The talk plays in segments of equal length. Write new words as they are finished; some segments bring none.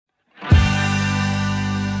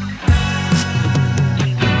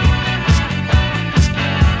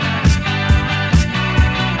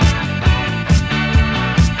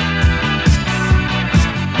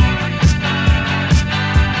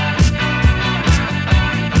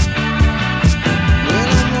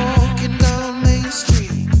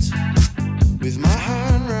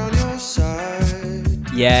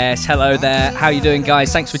Yes, hello there. How you doing,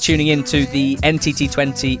 guys? Thanks for tuning in to the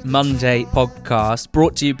NTT20 Monday podcast,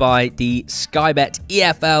 brought to you by the Sky Bet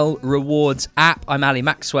EFL Rewards app. I'm Ali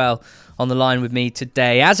Maxwell. On the line with me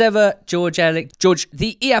today, as ever, George Ellick. George,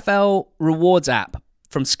 the EFL Rewards app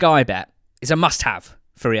from Sky Bet is a must-have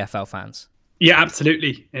for EFL fans. Yeah,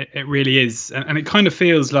 absolutely. It really is. And it kind of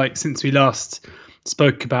feels like since we last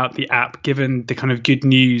spoke about the app, given the kind of good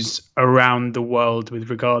news around the world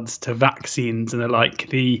with regards to vaccines and the like,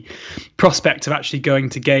 the prospect of actually going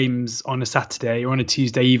to games on a Saturday or on a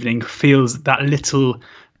Tuesday evening feels that little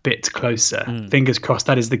bit closer. Fingers crossed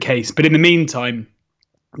that is the case. But in the meantime,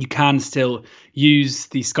 you can still use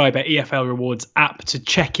the Sky Bet EFL Rewards app to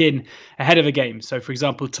check in ahead of a game. So, for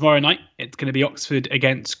example, tomorrow night, it's going to be Oxford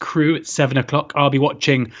against Crewe at 7 o'clock. I'll be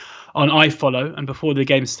watching on iFollow, and before the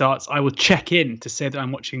game starts, I will check in to say that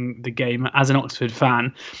I'm watching the game as an Oxford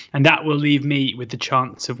fan, and that will leave me with the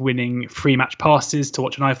chance of winning free match passes to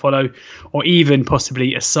watch on iFollow, or even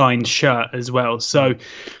possibly a signed shirt as well. So,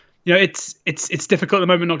 you know, it's difficult at the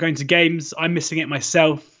moment not going to games. I'm missing it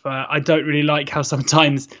myself. I don't really like how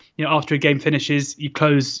sometimes, you know, after a game finishes, you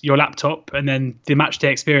close your laptop and then the match day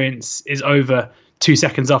experience is over 2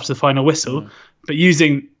 seconds after the final whistle. But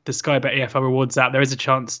using the Sky Bet EFL Rewards app, there is a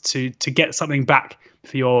chance to get something back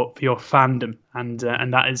for your fandom, and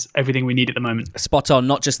that is everything we need at the moment. Spot on.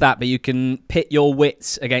 Not just that, but you can pit your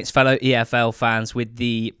wits against fellow EFL fans with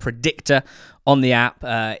the predictor on the app.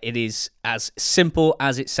 It is as simple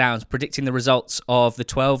as it sounds, predicting the results of the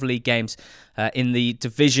 12 league games in the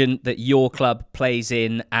division that your club plays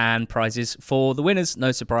in, and prizes for the winners.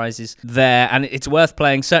 No surprises there, and it's worth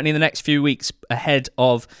playing certainly in the next few weeks ahead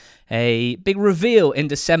of a big reveal in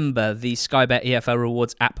December. The Sky Bet EFL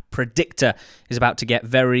Rewards app predictor is about to get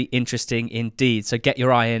very interesting indeed. So get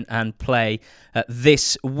your eye in and play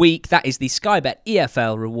this week. That is the Sky Bet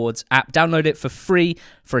EFL Rewards app. Download it for free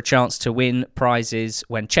for a chance to win prizes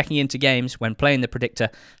when checking into games, when playing the predictor.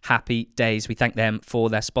 Happy days. We thank them for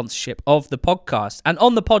their sponsorship of the podcast. And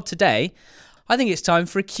on the pod today, I think it's time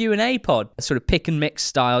for a Q&A pod, a sort of pick and mix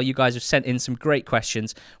style. You guys have sent in some great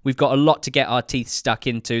questions. We've got a lot to get our teeth stuck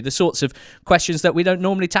into, the sorts of questions that we don't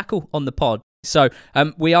normally tackle on the pod. So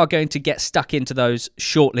we are going to get stuck into those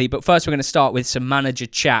shortly. But first, we're going to start with some manager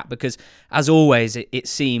chat because, as always, it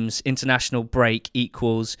seems international break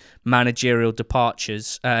equals managerial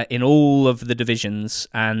departures in all of the divisions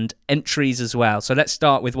and entries as well. So let's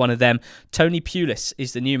start with one of them. Tony Pulis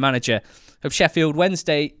is the new manager of Sheffield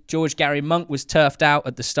Wednesday. George, Gary Monk was turfed out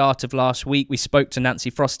at the start of last week. We spoke to Nancy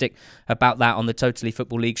Frostick about that on the Totally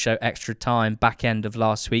Football League show Extra Time back end of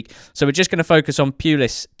last week. So we're just going to focus on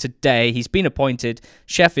Pulis today. He's been appointed.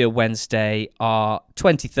 Sheffield Wednesday are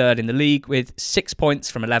 23rd in the league with 6 points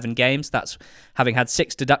from 11 games. That's having had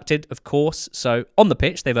 6 deducted, of course. So on the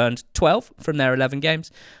pitch, they've earned 12 from their 11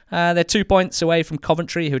 games. They're 2 points away from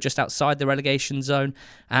Coventry, who are just outside the relegation zone.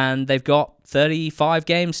 And they've got 35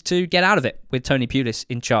 games to get out of it with Tony Pulis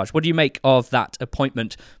in charge. What do you make of that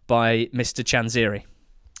appointment by Mr. Chanziri?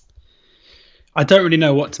 I don't really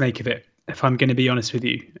know what to make of it, if I'm going to be honest with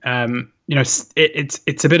you. You know,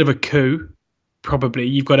 it's a bit of a coup, probably.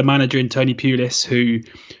 You've got a manager in Tony Pulis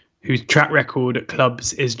whose track record at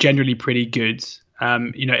clubs is generally pretty good.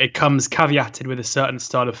 You know, it comes caveated with a certain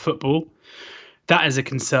style of football. That is a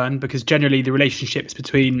concern because generally the relationships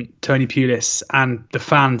between Tony Pulis and the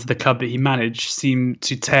fans of the club that he managed seem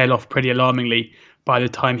to tail off pretty alarmingly by the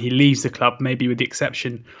time he leaves the club, maybe with the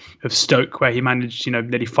exception of Stoke, where he managed, you know,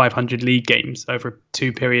 nearly 500 league games over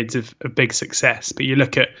 2 periods of big success. But you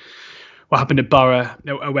look at what happened at Borough,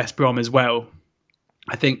 at West Brom as well.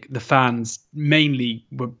 I think the fans mainly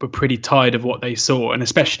were pretty tired of what they saw, and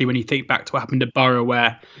especially when you think back to what happened at Borough,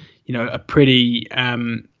 where, you know, a pretty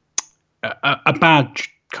a bad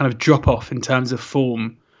kind of drop off in terms of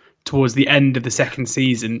form towards the end of the second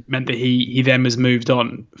season meant that he then was moved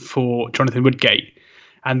on for Jonathan Woodgate,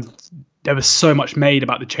 and there was so much made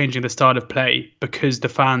about the changing of the style of play because the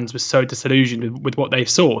fans were so disillusioned with what they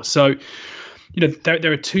saw. So, you know,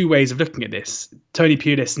 there are 2 ways of looking at this. Tony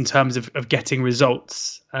Pulis, in terms of getting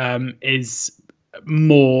results, is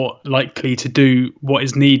more likely to do what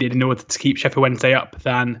is needed in order to keep Sheffield Wednesday up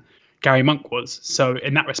than Gary Monk was. So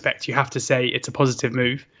in that respect, you have to say it's a positive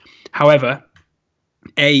move. However,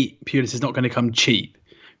 A, Pulis is not going to come cheap.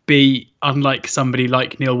 B, unlike somebody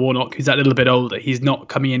like Neil Warnock, who's that little bit older, he's not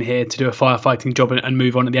coming in here to do a firefighting job and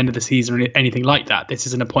move on at the end of the season or anything like that. This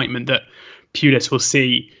is an appointment that Pulis will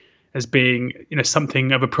see as being, you know,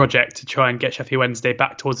 something of a project to try and get Sheffield Wednesday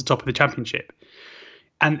back towards the top of the Championship.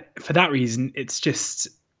 And for that reason, it's just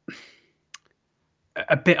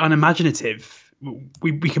a bit unimaginative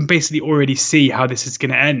we can basically already see how this is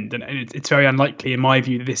going to end, and it's very unlikely, in my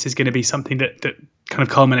view, that this is going to be something that kind of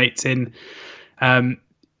culminates in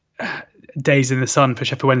days in the sun for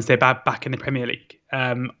Sheffield Wednesday back in the Premier League.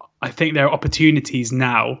 I think there are opportunities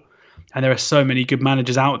now, and there are so many good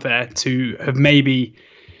managers out there to have maybe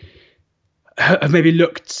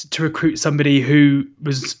looked to recruit somebody who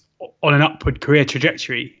was on an upward career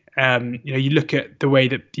trajectory. You look at the way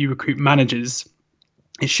that you recruit managers,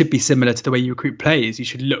 it should be similar to the way you recruit players. You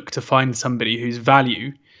should look to find somebody whose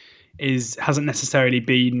value hasn't necessarily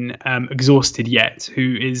been exhausted yet,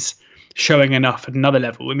 who is showing enough at another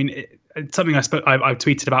level. I mean, it's something I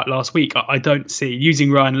tweeted about last week. I don't see,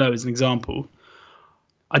 using Ryan Lowe as an example,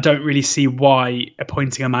 I don't really see why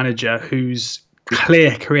appointing a manager whose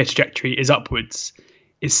clear career trajectory is upwards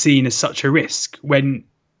is seen as such a risk, when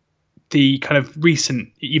the kind of recent,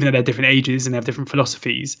 even though they're different ages and they have different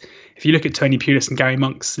philosophies, if you look at Tony Pulis and Gary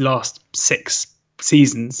Monk's last 6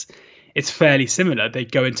 seasons, it's fairly similar. They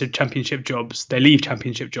go into championship jobs, they leave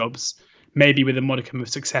championship jobs, maybe with a modicum of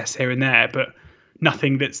success here and there, but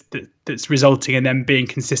nothing that's resulting in them being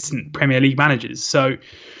consistent Premier League managers. So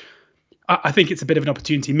I think it's a bit of an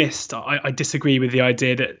opportunity missed. I disagree with the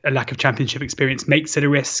idea that a lack of championship experience makes it a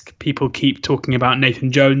risk. People keep talking about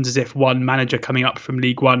Nathan Jones as if one manager coming up from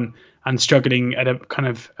League One and struggling at a kind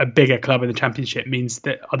of a bigger club in the Championship means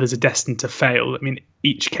that others are destined to fail. I mean,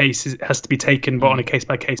 each case has to be taken, but on a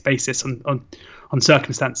case-by-case basis on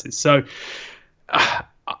circumstances. So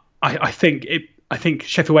I think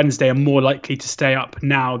Sheffield Wednesday are more likely to stay up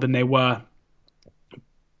now than they were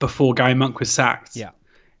before Gary Monk was sacked. Yeah.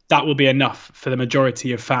 That will be enough for the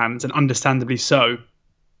majority of fans, and understandably so.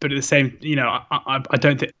 But at the same, I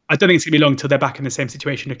don't think it's going to be long till they're back in the same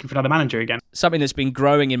situation looking for another manager again. Something that's been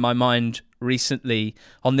growing in my mind recently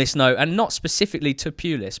on this note, and not specifically to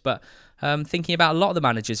Pulis, but thinking about a lot of the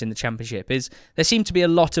managers in the Championship, is there seem to be a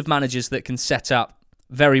lot of managers that can set up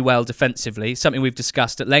very well defensively, something we've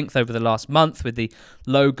discussed at length over the last month with the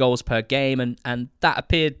low goals per game, and that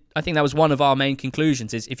appeared, I think that was one of our main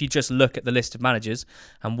conclusions, is if you just look at the list of managers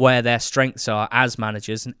and where their strengths are as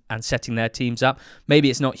managers and setting their teams up, maybe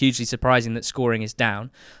it's not hugely surprising that scoring is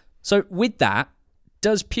down. So with that,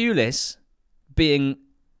 does Pulis, being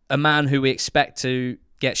a man who we expect to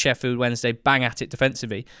get Sheffield Wednesday bang at it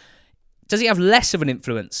defensively, does he have less of an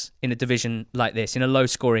influence in a division like this, in a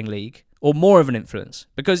low-scoring league, or more of an influence?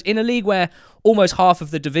 Because in a league where almost half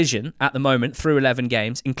of the division at the moment, through 11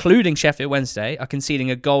 games, including Sheffield Wednesday, are conceding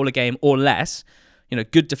a goal a game or less,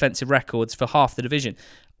 good defensive records for half the division,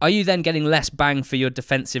 are you then getting less bang for your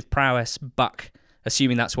defensive prowess buck,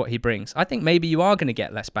 assuming that's what he brings? I think maybe you are going to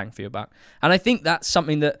get less bang for your buck. And I think that's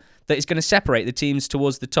something that is going to separate the teams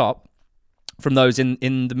towards the top from those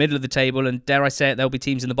in the middle of the table, and dare I say it, there'll be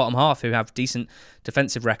teams in the bottom half who have decent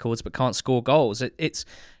defensive records but can't score goals. It's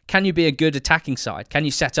can you be a good attacking side? Can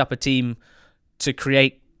you set up a team to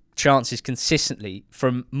create chances consistently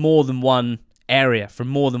from more than one area, from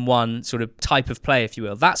more than one sort of type of play, if you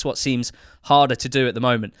will? That's what seems harder to do at the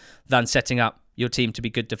moment than setting up your team to be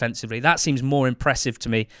good defensively. That seems more impressive to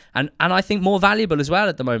me, and I think more valuable as well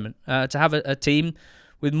at the moment, to have a team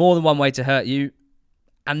with more than one way to hurt you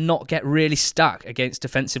and not get really stuck against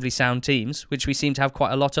defensively sound teams, which we seem to have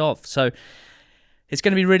quite a lot of. So it's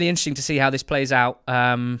going to be really interesting to see how this plays out.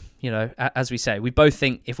 As we say, we both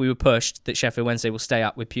think if we were pushed that Sheffield Wednesday will stay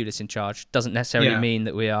up with Pulis in charge. Doesn't necessarily mean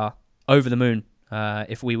that we are over the moon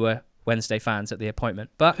if we were Wednesday fans at the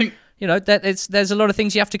appointment. But there's a lot of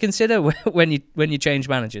things you have to consider when you change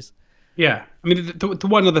managers. Yeah, I mean, the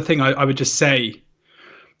one other thing I would just say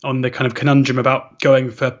on the kind of conundrum about going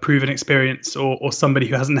for proven experience or somebody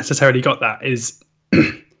who hasn't necessarily got that is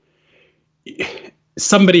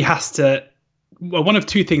somebody has to. Well, one of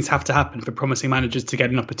two things have to happen for promising managers to get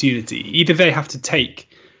an opportunity. Either they have to take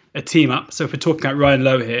a team up. So if we're talking about Ryan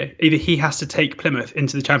Lowe here, either he has to take Plymouth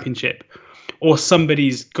into the Championship, or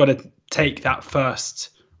somebody's got to take that first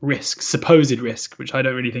risk, supposed risk, which I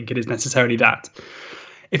don't really think it is necessarily that.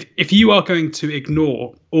 If you are going to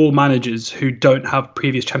ignore all managers who don't have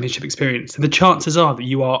previous Championship experience, then the chances are that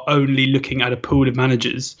you are only looking at a pool of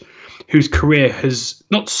managers whose career has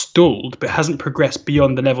not stalled, but hasn't progressed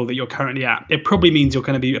beyond the level that you're currently at. It probably means you're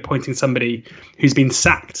going to be appointing somebody who's been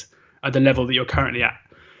sacked at the level that you're currently at.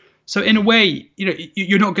 So in a way,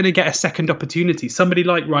 you're not going to get a second opportunity. Somebody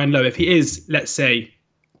like Ryan Lowe, if he is, let's say,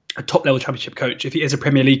 a top-level Championship coach, if he is a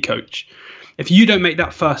Premier League coach, if you don't make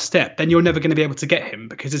that first step, then you're never going to be able to get him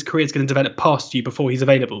because his career is going to develop past you before he's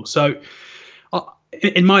available. So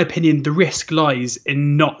in my opinion, the risk lies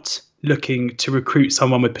in not looking to recruit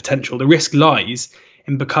someone with potential. The risk lies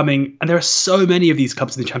in becoming, and there are so many of these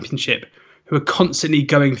clubs in the Championship who are constantly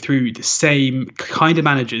going through the same kind of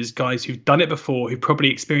managers, guys who've done it before, who've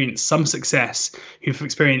probably experienced some success, who've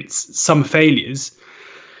experienced some failures.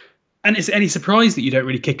 And is it any surprise that you don't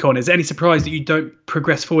really kick on? Is it any surprise that you don't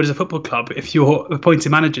progress forward as a football club if you're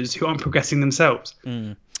appointing managers who aren't progressing themselves?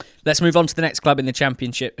 Let's move on to the next club in the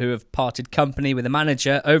Championship who have parted company with a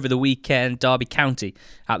manager over the weekend. Derby County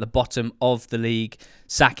at the bottom of the league,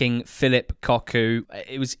 sacking Philip Cocu.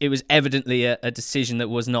 It was evidently a decision that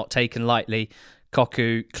was not taken lightly.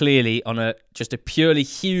 Cocu, clearly on just a purely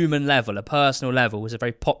human level, a personal level, was a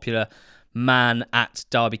very popular man at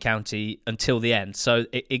Derby County until the end. So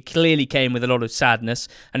it clearly came with a lot of sadness,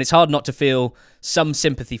 and it's hard not to feel some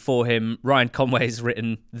sympathy for him. Ryan Conway's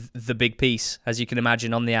written the big piece, as you can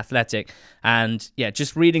imagine, on The Athletic. And yeah,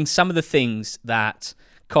 just reading some of the things that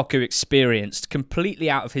Cocu experienced completely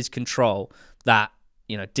out of his control that,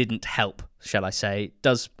 didn't help, shall I say,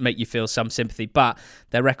 does make you feel some sympathy. But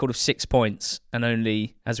their record of 6 points and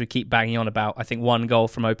only, as we keep banging on about, I think 1 goal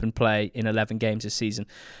from open play in 11 games this season.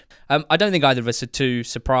 I don't think either of us are too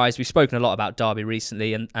surprised. We've spoken a lot about Derby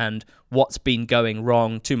recently and what's been going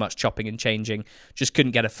wrong, too much chopping and changing, just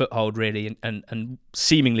couldn't get a foothold really, and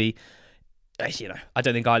seemingly, I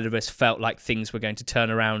don't think either of us felt like things were going to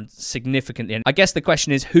turn around significantly. And I guess the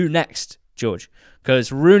question is, who next, George?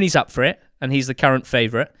 Because Rooney's up for it, and he's the current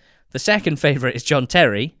favourite. The second favourite is John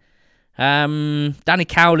Terry. Danny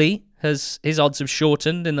Cowley his odds have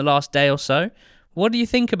shortened in the last day or so. What do you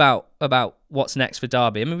think about what's next for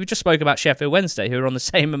Derby? I mean, we just spoke about Sheffield Wednesday, who are on the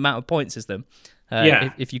same amount of points as them.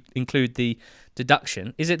 If you include the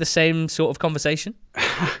deduction. Is it the same sort of conversation?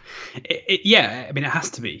 Yeah, I mean, it has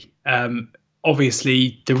to be.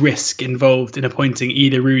 Obviously, the risk involved in appointing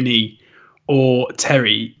either Rooney or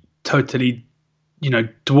Terry totally,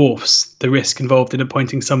 dwarfs the risk involved in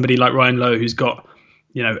appointing somebody like Ryan Lowe, who's got,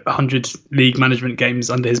 100 league management games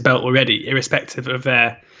under his belt already, irrespective of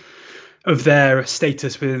their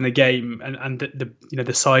status within the game and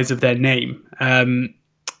the size of their name.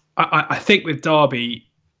 I think with Derby,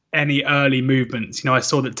 any early movements, I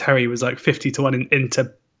saw that Terry was like 50-1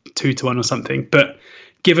 into 2-1 or something. But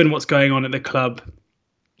given what's going on at the club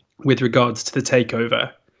with regards to the takeover,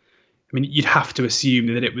 I mean, you'd have to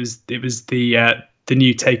assume that it was the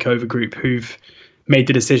new takeover group who've made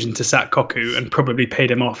the decision to sack Cocu and probably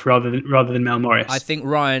paid him off rather than Mel Morris. I think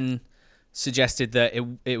Ryan suggested that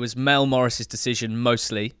it was Mel Morris's decision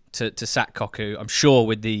mostly to sack Cocu. I'm sure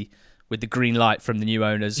with the green light from the new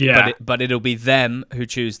owners, but it'll be them who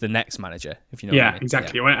choose the next manager. If you know what I mean.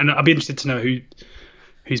 Exactly. Yeah. And I'd be interested to know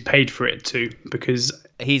who's paid for it too, because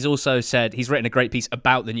he's also said he's written a great piece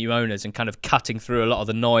about the new owners and kind of cutting through a lot of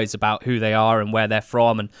the noise about who they are and where they're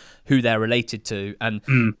from and who they're related to.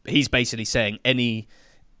 And he's basically saying any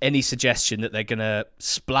suggestion that they're going to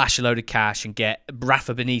splash a load of cash and get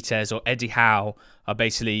Rafa Benitez or Eddie Howe are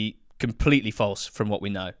basically completely false from what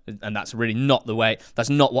we know. And that's really not the way.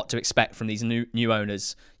 That's not what to expect from these new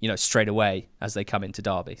owners, straight away as they come into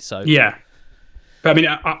Derby. So yeah. But I mean,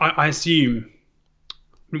 I assume,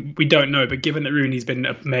 we don't know, but given that Rooney's been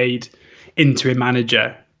made interim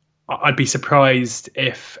manager, I'd be surprised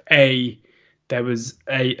if there was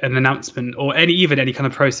an announcement or any kind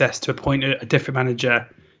of process to appoint a different manager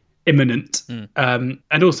imminent.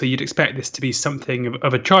 And also you'd expect this to be something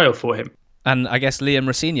of a trial for him. And I guess Liam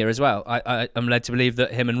Rosenior as well. I'm led to believe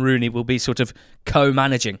that him and Rooney will be sort of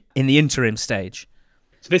co-managing in the interim stage.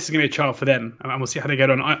 So this is going to be a trial for them, and we'll see how they get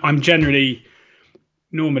on. I'm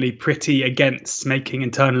normally pretty against making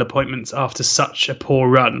internal appointments after such a poor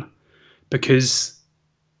run, because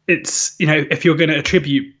it's, if you're going to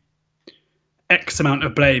attribute X amount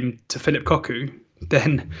of blame to Philip Cocu,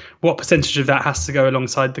 then what percentage of that has to go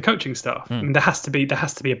alongside the coaching staff? I mean, there has to be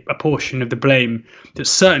a portion of the blame that's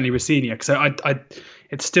certainly Rosenior, because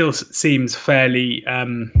it still seems fairly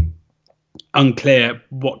unclear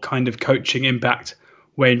what kind of coaching impact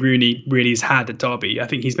Wayne Rooney really has had at Derby. I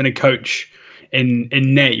think he's been a coach in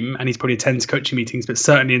name, and he's probably attends coaching meetings, but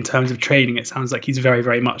certainly in terms of training, it sounds like he's very,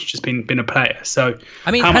 very much just been a player. So,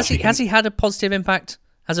 I mean, has he had a positive impact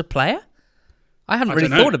as a player? I haven't really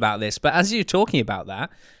thought about this, but as you're talking about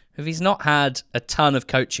that, if he's not had a ton of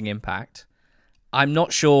coaching impact, I'm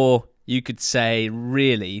not sure you could say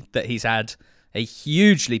really that he's had a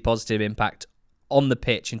hugely positive impact on the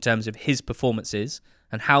pitch in terms of his performances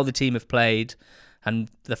and how the team have played, and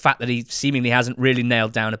the fact that he seemingly hasn't really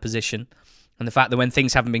nailed down a position, and the fact that when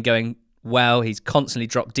things haven't been going well, he's constantly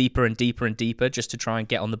dropped deeper and deeper and deeper just to try and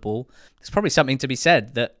get on the ball. There's probably something to be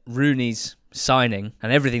said that Rooney's signing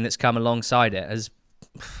and everything that's come alongside it has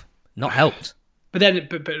not helped. But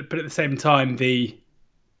at the same time, the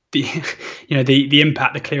the the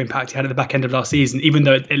impact, the clear impact he had at the back end of last season, even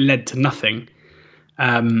though it led to nothing.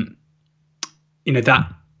 That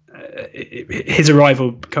his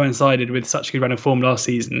arrival coincided with such a good run of form last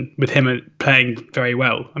season, with him playing very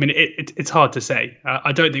well. I mean, it's hard to say.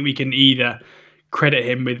 I don't think we can either credit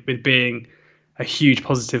him with being a huge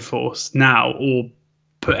positive force now, or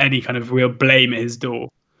put any kind of real blame at his door.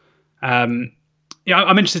 I'm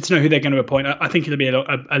interested to know who they're going to appoint. I think it'll be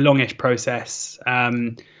a longish process.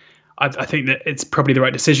 I think that it's probably the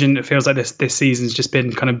right decision. It feels like this season's just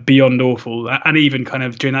been kind of beyond awful, and even kind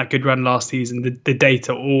of during that good run last season, the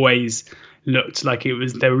data always looked like they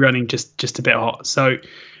were running just a bit hot. So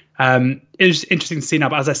it was interesting to see now.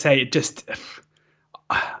 But as I say,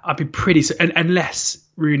 I'd be pretty unless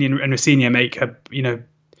Rooney and Rossinha make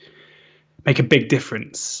a big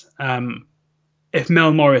difference. If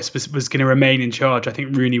Mel Morris was going to remain in charge, I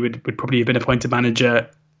think Rooney would probably have been appointed manager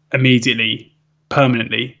immediately,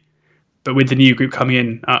 permanently. But with the new group coming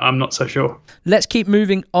in, I'm not so sure. Let's keep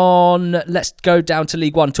moving on. Let's go down to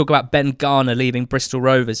League One, talk about Ben Garner leaving Bristol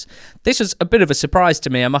Rovers. This was a bit of a surprise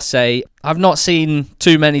to me, I must say. I've not seen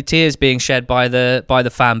too many tears being shed by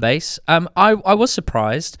the fan base. I was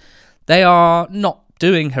surprised. They are not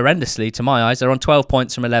doing horrendously to my eyes. They're on 12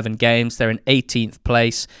 points from 11 games. They're in 18th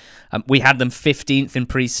place. We had them 15th in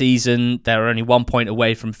pre-season. They're only 1 point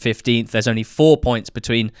away from 15th. There's only 4 points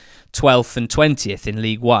between 12th and 20th in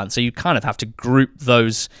League One. So you kind of have to group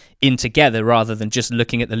those in together rather than just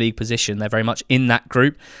looking at the league position. They're very much in that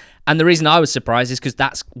group. And the reason I was surprised is because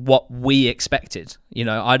that's what we expected.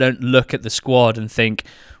 I don't look at the squad and think,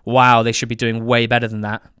 wow, they should be doing way better than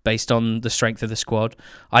that based on the strength of the squad.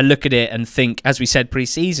 I look at it and think, as we said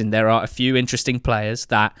pre-season, there are a few interesting players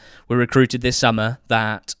that were recruited this summer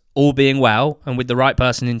that, all being well and with the right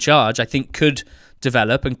person in charge, I think could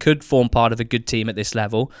develop and could form part of a good team at this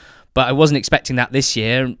level. But I wasn't expecting that this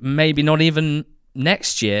year, maybe not even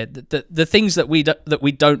next year. The things that we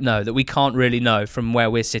don't know, that we can't really know from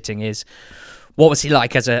where we're sitting, is what was he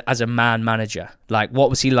like as a man manager? Like, what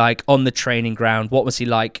was he like on the training ground? What was he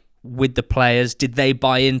like with the players? Did they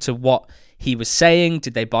buy into what he was saying?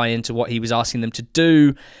 Did they buy into what he was asking them to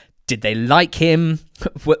do? Did they like him?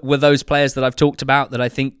 Were those players that I've talked about that I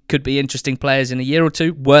think could be interesting players in a year or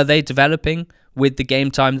two, were they developing with the game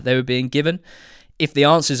time that they were being given? If the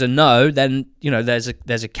answers are no, then there's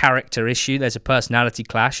a character issue, there's a personality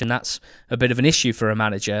clash, and that's a bit of an issue for a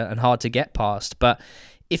manager and hard to get past. But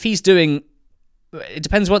if he's doing, it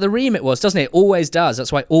depends what the remit was, doesn't it? It always does.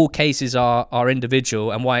 That's why all cases are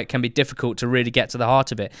individual, and why it can be difficult to really get to the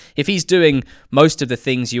heart of it. If he's doing most of the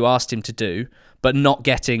things you asked him to do, but not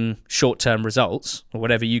getting short-term results, or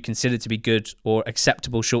whatever you consider to be good or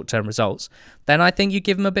acceptable short-term results, then I think you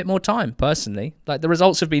give him a bit more time, personally. Like, the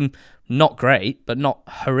results have been not great, but not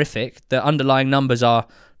horrific. The underlying numbers are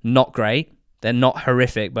not great. They're not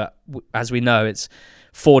horrific, but as we know, it's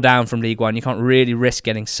 4 down from League One. You can't really risk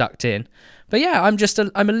getting sucked in. But yeah,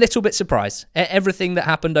 I'm a little bit surprised. Everything that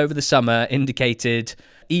happened over the summer indicated,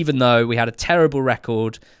 even though we had a terrible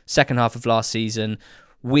record second half of last season,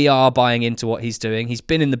 we are buying into what he's doing. He's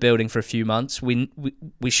been in the building for a few months. We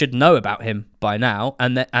should know about him by now,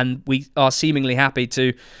 and we are seemingly happy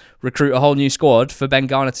to recruit a whole new squad for Ben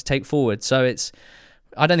Garner to take forward. So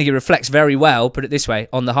I don't think it reflects very well, put it this way,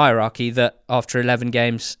 on the hierarchy that after 11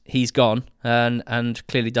 games he's gone, and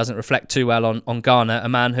clearly doesn't reflect too well on Garner, a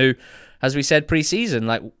man who, as we said pre-season,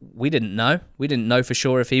 like, we didn't know for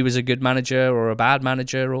sure if he was a good manager or a bad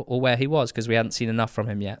manager, or where he was, because we hadn't seen enough from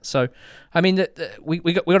him yet. So, I mean,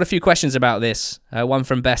 we got a few questions about this. One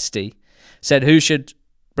from Bestie said, who should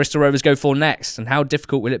Bristol Rovers go for next, and how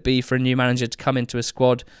difficult will it be for a new manager to come into a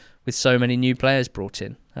squad with so many new players brought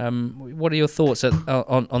in? What are your thoughts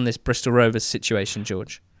on this Bristol Rovers situation,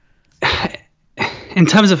 George? In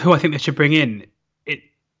terms of who I think they should bring in,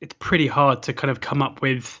 it's pretty hard to kind of come up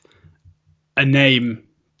with a name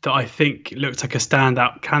that I think looks like a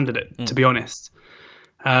standout candidate, to be honest.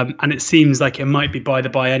 And it seems like it might be by the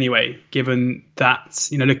by anyway, given that,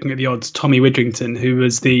 looking at the odds, Tommy Widrington, who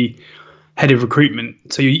was the head of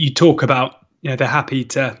recruitment. So you talk about, they're happy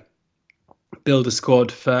to build a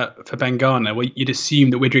squad for Ben Garner. Well, you'd assume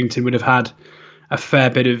that Widrington would have had a fair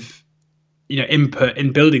bit of, input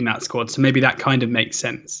in building that squad. So maybe that kind of makes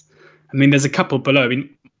sense. I mean, there's a couple below. I mean,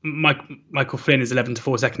 Michael Flynn is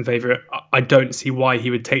 11-4 second favourite. I don't see why he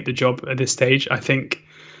would take the job at this stage. I think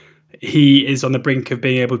he is on the brink of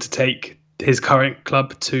being able to take his current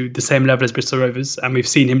club to the same level as Bristol Rovers, and we've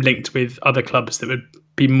seen him linked with other clubs that would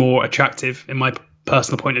be more attractive in my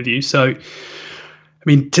personal point of view. So, I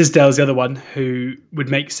mean, Tisdale's the other one who would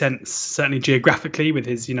make sense, certainly geographically, with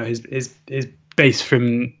his his base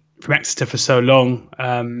from from Exeter for so long,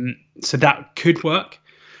 so that could work.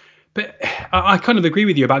 But I kind of agree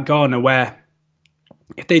with you about Garner, where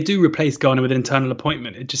if they do replace Garner with an internal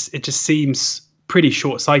appointment, it just seems pretty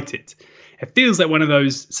short-sighted. It feels like one of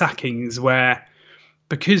those sackings where,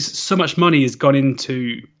 because so much money has gone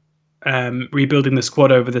into rebuilding the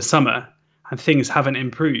squad over the summer and things haven't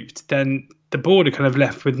improved, then the board are kind of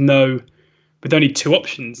left with only two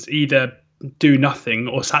options: either do nothing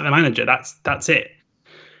or sack the manager. That's it.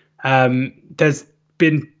 There's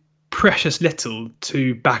been precious little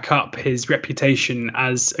to back up his reputation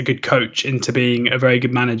as a good coach into being a very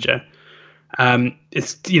good manager.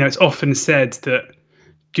 It's often said that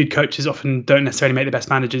good coaches often don't necessarily make the best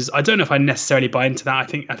managers. I don't know if I necessarily buy into that. I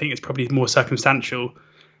think it's probably more circumstantial.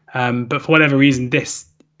 But for whatever reason, this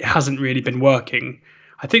hasn't really been working.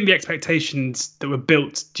 I think the expectations that were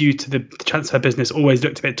built due to the transfer business always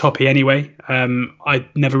looked a bit toppy anyway. I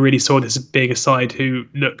never really saw this as being a side who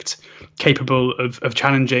looked capable of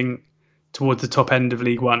challenging towards the top end of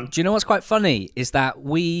League One. Do you know what's quite funny is that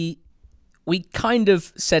we kind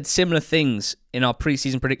of said similar things in our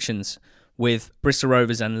pre-season predictions with Bristol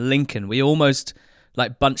Rovers and Lincoln. We almost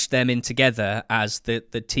like bunched them in together as the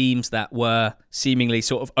teams that were seemingly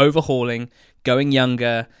sort of overhauling, going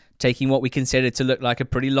younger, taking what we considered to look like a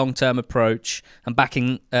pretty long-term approach and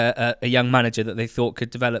backing a young manager that they thought could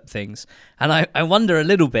develop things. And I wonder a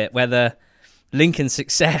little bit whether Lincoln's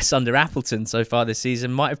success under Appleton so far this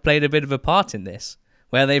season might have played a bit of a part in this,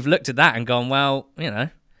 where they've looked at that and gone, well,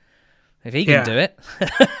 if he can do it.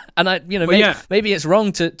 And maybe it's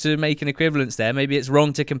wrong to make an equivalence there. Maybe it's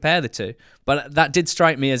wrong to compare the two. But that did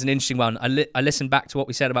strike me as an interesting one. I listened back to what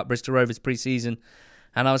we said about Bristol Rovers pre-season,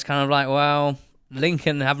 and I was kind of like, well,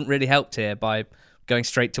 Lincoln haven't really helped here by going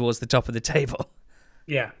straight towards the top of the table.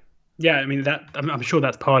 Yeah. I mean, I'm sure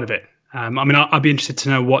that's part of it. I'd be interested to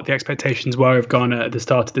know what the expectations were of Garner at the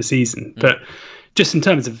start of the season. But just in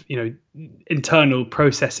terms of internal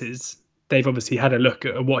processes, they've obviously had a look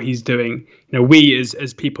at what he's doing. We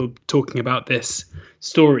as people talking about this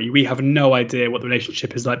story, we have no idea what the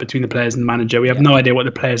relationship is like between the players and the manager. We have no idea what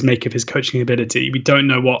the players make of his coaching ability. We don't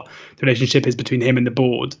know what the relationship is between him and the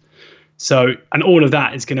board. So, and all of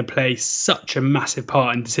that is going to play such a massive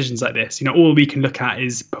part in decisions like this. All we can look at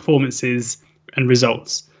is performances and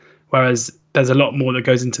results, whereas there's a lot more that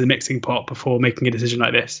goes into the mixing pot before making a decision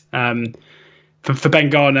like this. For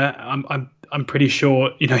Ben Garner, I'm pretty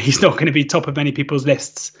sure he's not going to be top of many people's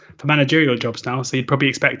lists for managerial jobs now. So you'd probably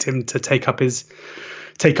expect him to take up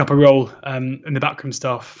a role in the backroom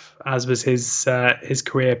staff, as was his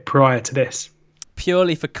career prior to this.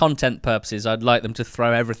 Purely for content purposes, I'd like them to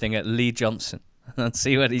throw everything at Lee Johnson and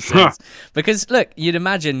see what he says. Because look, you'd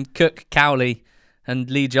imagine Cook, Cowley, and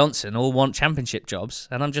Lee Johnson all want championship jobs,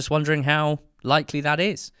 and I'm just wondering how likely that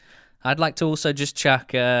is. I'd like to also just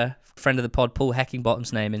chuck a friend of the pod, Paul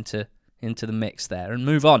Heckingbottom's name into the mix there and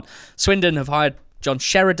move on. Swindon have hired John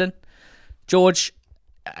Sheridan. George,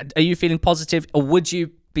 are you feeling positive, or would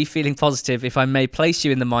you be feeling positive if I may place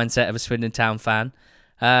you in the mindset of a Swindon Town fan?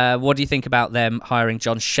 What do you think about them hiring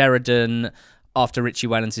John Sheridan after Richie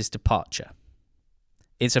Wellens' departure?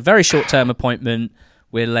 It's a very short-term appointment,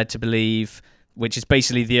 we're led to believe, which is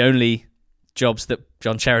basically the only jobs that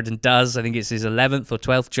John Sheridan does. I think it's his 11th or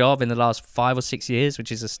 12th job in the last 5 or 6 years,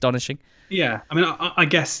 which is astonishing. Yeah, I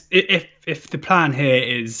guess if the plan here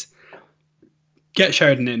is get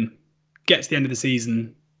Sheridan in, get to the end of the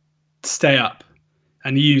season, stay up,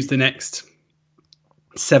 and use the next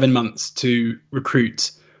 7 months to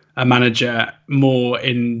recruit a manager more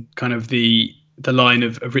in kind of the line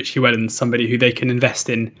of Richie Wellens, somebody who they can invest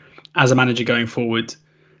in as a manager going forward,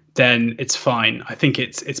 then it's fine. I think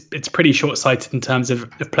it's pretty short-sighted in terms of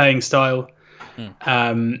playing style,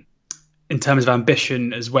 in terms of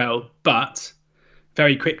ambition as well. But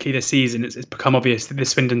very quickly this season, it's become obvious that this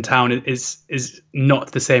Swindon Town is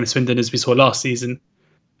not the same Swindon as we saw last season,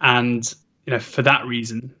 and for that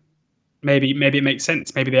reason, maybe it makes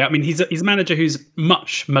sense. He's a manager who's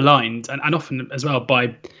much maligned and often as well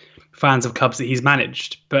by fans of clubs that he's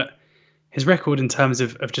managed, but his record in terms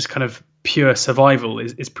of just kind of pure survival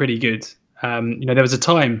is pretty good. There was a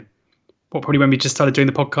time, probably when we just started doing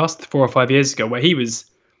the podcast 4 or 5 years ago, where he was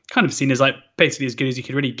kind of seen as like basically as good as you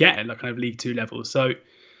could really get at like kind of League Two level. So,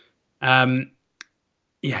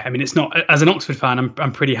 it's not, as an Oxford fan,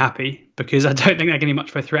 I'm pretty happy because I don't think they're getting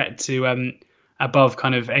much of a threat to above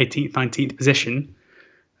kind of 18th, 19th position.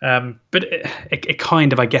 But it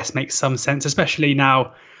kind of, I guess, makes some sense, especially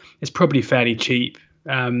now it's probably fairly cheap.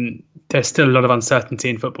 There's still a lot of uncertainty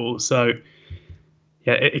in football, so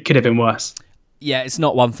yeah, it could have been worse. Yeah, it's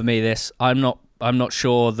not one for me. This I'm not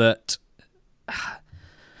sure that.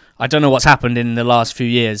 I don't know what's happened in the last few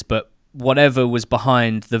years, but whatever was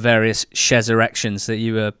behind the various Shez erections that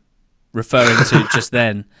you were referring to just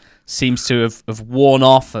then seems to have worn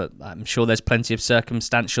off. I'm sure there's plenty of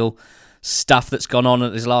circumstantial stuff that's gone on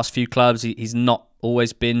at his last few clubs. He's not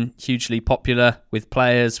always been hugely popular with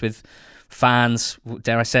players, with fans,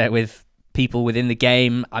 dare I say it, with people within the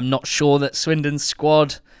game. I'm not sure that Swindon's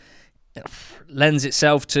squad lends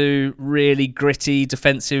itself to really gritty,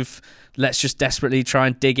 defensive, let's just desperately try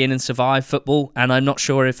and dig in and survive football. And I'm not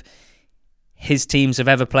sure if his teams have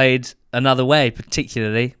ever played another way,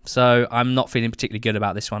 particularly. So I'm not feeling particularly good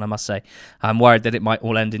about this one, I must say. I'm worried that it might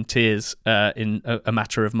all end in tears in a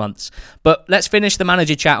matter of months. But let's finish the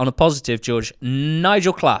manager chat on a positive, George.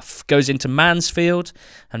 Nigel Clough goes into Mansfield,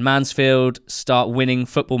 and Mansfield start winning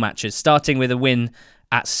football matches, starting with a win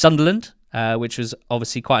at Sunderland, which was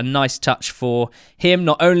obviously quite a nice touch for him,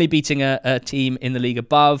 not only beating a team in the league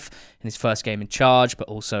above in his first game in charge, but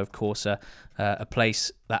also, of course, a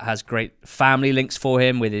place that has great family links for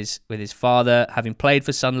him with his father having played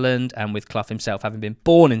for Sunderland and with Clough himself having been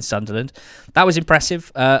born in Sunderland. That was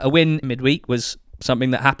impressive. A win midweek was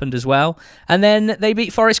something that happened as well. And then they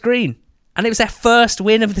beat Forest Green. And it was their first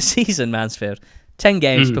win of the season, Mansfield. 10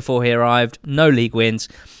 games before he arrived, no league wins,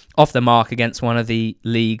 off the mark against one of the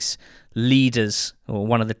league's leaders, or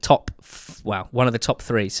one of the top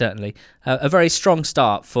three, certainly. A very strong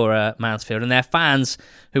start for Mansfield, and their fans,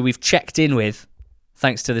 who we've checked in with,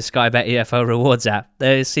 thanks to the Sky Bet EFL Rewards app,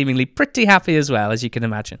 they're seemingly pretty happy as well, as you can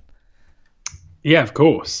imagine. Yeah, of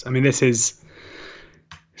course. I mean, this is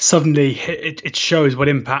suddenly, it shows what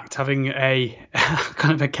impact having a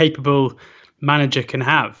kind of a capable manager can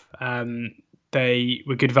have. They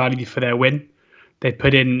were good value for their win. They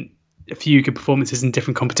put in a few good performances in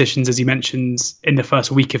different competitions, as he mentions, in the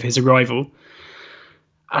first week of his arrival.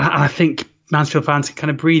 And I think Mansfield fans can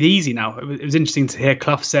kind of breathe easy now. It was interesting to hear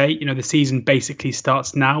Clough say, the season basically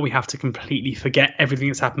starts now. We have to completely forget everything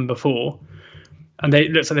that's happened before. And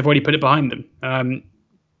it looks like they've already put it behind them.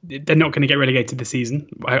 They're not going to get relegated this season.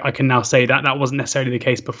 I can now say that. That wasn't necessarily the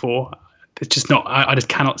case before. It's just not. I just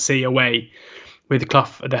cannot see a way with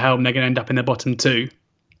Clough at the helm they're going to end up in the bottom two.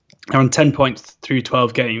 They're on 10 points through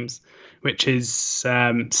 12 games, which is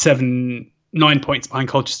 9 points behind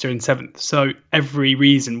Colchester in 7th. So every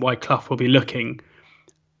reason why Clough will be looking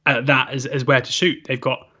at that as where to shoot. They've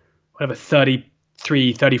got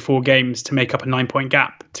 33, 34 games to make up a 9-point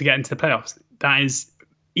gap to get into the playoffs. That is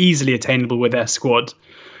easily attainable with their squad.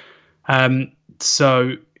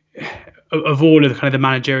 So of all of the kind of the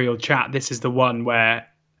managerial chat, this is the one where,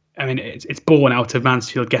 I mean, it's born out of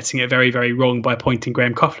Mansfield getting it very, very wrong by appointing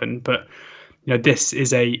Graham Coughlin. But this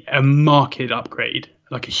is a marked upgrade,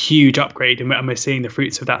 like a huge upgrade, and we're seeing the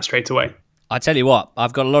fruits of that straight away. I tell you what,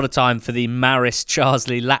 I've got a lot of time for the Maris,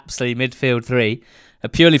 Charsley, Lapsley midfield three,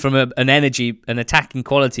 purely from an energy and attacking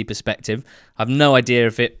quality perspective. I've no idea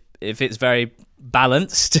if it's very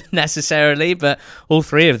balanced necessarily, but all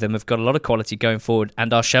three of them have got a lot of quality going forward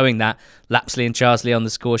and are showing that. Lapsley and Charsley on the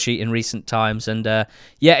score sheet in recent times, and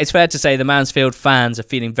it's fair to say the Mansfield fans are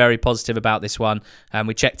feeling very positive about this one. And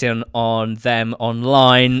we checked in on them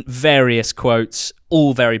online, various quotes,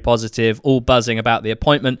 all very positive, all buzzing about the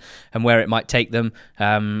appointment and where it might take them.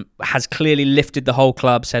 Has clearly lifted the whole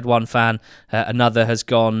club, said one fan. Another has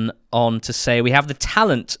gone on to say, we have the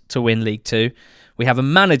talent to win League Two. We have a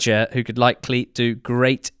manager who could likely do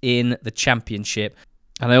great in the Championship.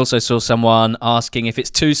 And I also saw someone asking if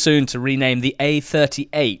it's too soon to rename the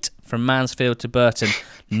A38 from Mansfield to Burton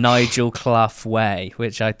Nigel Clough Way,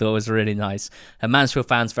 which I thought was really nice. And Mansfield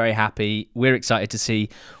fans very happy. We're excited to see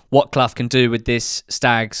what Clough can do with this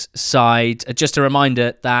Stags side. Just a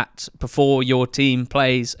reminder that before your team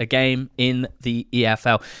plays a game in the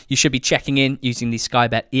EFL, you should be checking in using the Sky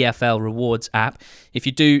Bet EFL Rewards app. If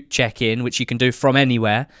you do check in, which you can do from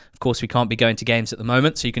anywhere, of course we can't be going to games at the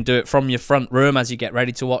moment, so you can do it from your front room as you get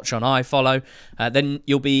ready to watch on iFollow. Then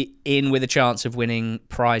you'll be in with a chance of winning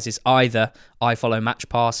prizes, either iFollow match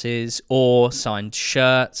passes or signed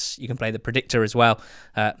shirts. You can play the predictor as well.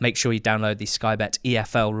 Make sure you download the Sky Bet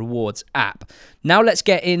EFL Rewards app. Now let's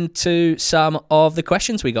get into some of the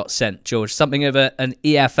questions we got sent, George. Something of an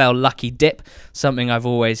EFL lucky dip, something I've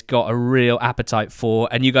always got a real appetite for,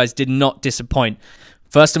 and you guys did not disappoint.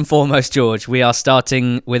 First and foremost, George, we are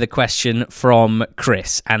starting with a question from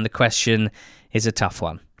Chris, and the question is a tough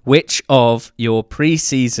one. Which of your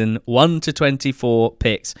pre-season 1 to 24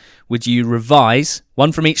 picks would you revise?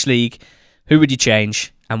 One from each league. Who would you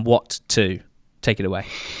change, and what to? Take it away.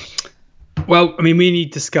 Well, I mean, we need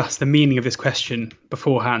to discuss the meaning of this question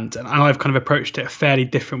beforehand, and I've kind of approached it a fairly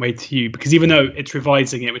different way to you, because even though it's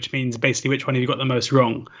revising it, which means basically which one have you got the most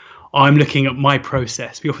wrong, I'm looking at my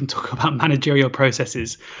process. We often talk about managerial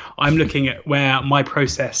processes. I'm looking at where my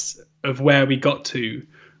process of where we got to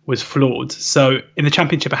was flawed. So in the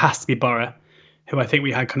Championship, it has to be Borough, who I think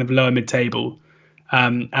we had kind of lower mid-table.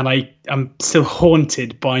 And I'm still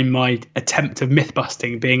haunted by my attempt of myth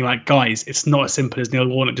busting, being like, guys, it's not as simple as Neil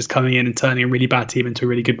Warnock just coming in and turning a really bad team into a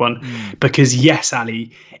really good one. Because yes,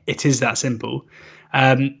 Ali, it is that simple.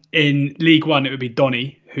 In League One, it would be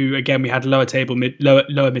Donny, who again we had lower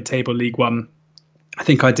mid-table League One. I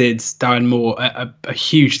think I did Darren Moore a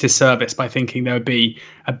huge disservice by thinking there would be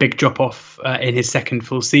a big drop off in his second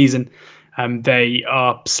full season. They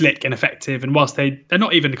are slick and effective, and whilst they're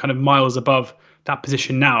not even kind of miles above that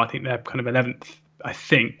position now, I think they're kind of 11th. I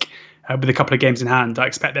think with a couple of games in hand, I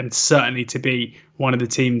expect them certainly to be one of the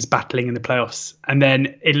teams battling in the playoffs. And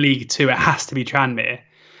then in League Two, it has to be Tranmere.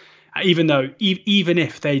 Even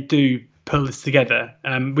if they do pull this together,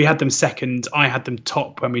 we had them second. I had them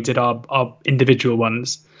top when we did our individual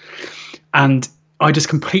ones, and I just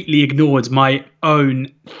completely ignored my own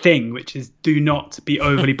thing, which is do not be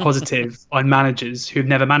overly positive on managers who've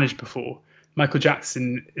never managed before. Michael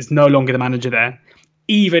Jackson is no longer the manager there.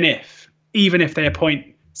 Even if they appoint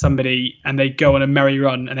somebody and they go on a merry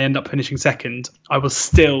run and they end up finishing second, I will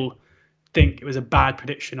still think it was a bad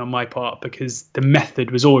prediction on my part because the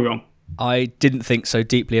method was all wrong. I didn't think so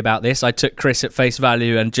deeply about this. I took Chris at face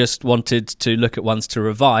value and just wanted to look at ones to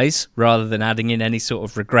revise rather than adding in any sort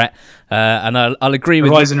of regret. And I'll agree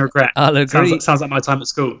with revise and regret. I'll agree. Sounds like my time at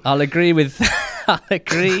school. I'll agree with. I'll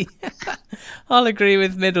agree. I'll agree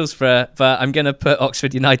with Middlesbrough, but I'm going to put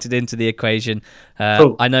Oxford United into the equation.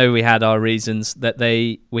 Cool. I know we had our reasons that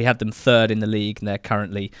we had them third in the league, and they're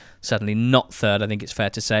currently certainly not third. I think it's fair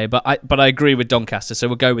to say, but I agree with Doncaster, so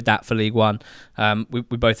we'll go with that for League One. We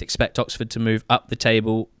both expect Oxford to move up the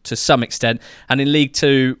table to some extent, and in League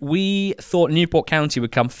Two, we thought Newport County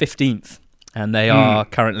would come 15th, and they are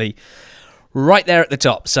currently right there at the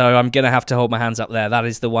top. So I'm going to have to hold my hands up there. That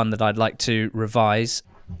is the one that I'd like to revise.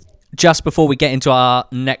 Just before we get into our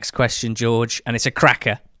next question, George, and it's a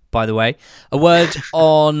cracker, by the way, a word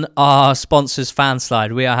on our sponsors,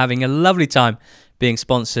 Fanslide. We are having a lovely time being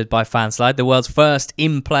sponsored by Fanslide, the world's first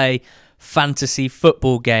in-play fantasy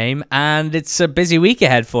football game, and it's a busy week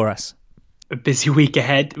ahead for us. A busy week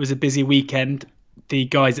ahead. It was a busy weekend. The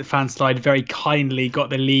guys at Fanslide very kindly got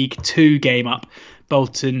the League Two game up,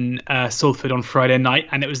 Bolton Salford on Friday night,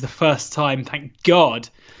 and it was the first time, thank God,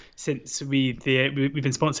 since we've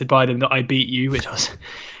been sponsored by them that I beat you, which I was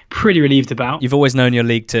pretty relieved about. You've always known your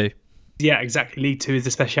League Two. Yeah, exactly. League Two is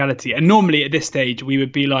the speciality. And normally at this stage, we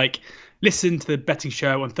would be like, listen to the betting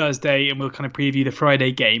show on Thursday and we'll kind of preview the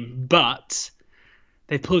Friday game. But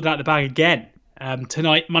they pulled it out of the bag again.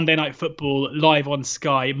 Tonight, Monday Night Football, live on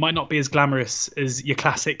Sky. It might not be as glamorous as your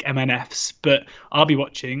classic MNFs, but I'll be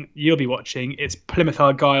watching. You'll be watching. It's Plymouth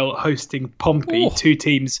Argyle hosting Pompey, two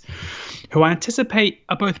teams who I anticipate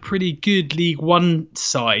are both pretty good League One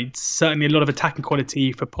sides. Certainly a lot of attacking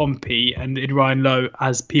quality for Pompey, and in Ryan Lowe,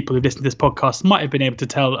 as people who've listened to this podcast might have been able to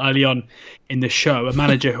tell early on in the show, a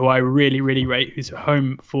manager who I really, really rate, whose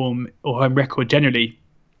home form or home record generally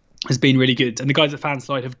has been really good. And the guys at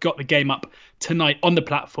Fanslide have got the game up tonight on the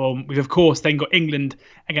platform. We've, of course, then got England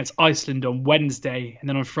against Iceland on Wednesday. And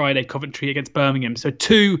then on Friday, Coventry against Birmingham. So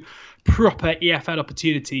two proper EFL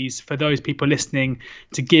opportunities for those people listening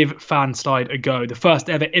to give Fanslide a go. The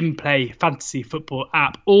first ever in-play fantasy football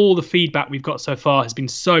app. All the feedback we've got so far has been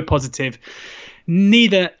so positive.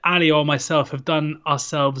 Neither Ali or myself have done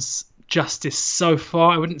ourselves justice so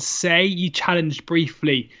far, I wouldn't say. You challenged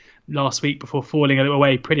briefly last week before falling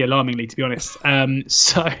away pretty alarmingly, to be honest.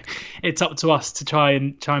 So it's up to us to try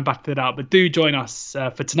and battle it out. But do join us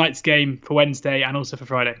for tonight's game, for Wednesday, and also for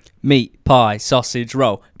Friday. Meat, pie, sausage,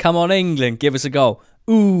 roll. Come on, England, give us a goal.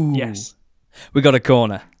 Ooh. Yes. We got a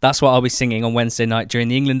corner. That's what I'll be singing on Wednesday night during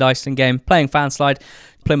the England-Iceland game. Playing Fanslide,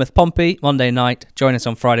 Plymouth Pompey, Monday night. Join us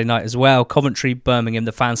on Friday night as well. Coventry, Birmingham.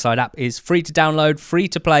 The Fanslide app is free to download, free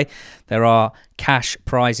to play. There are cash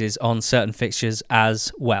prizes on certain fixtures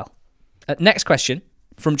as well. Next question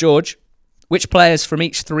from George. Which players from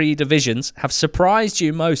each three divisions have surprised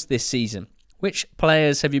you most this season? Which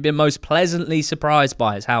players have you been most pleasantly surprised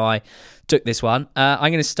by is how I took this one.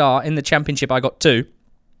 I'm going to start. In the Championship, I got two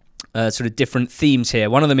sort of different themes here.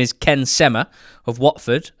 One of them is Ken Sema of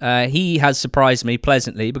Watford. He has surprised me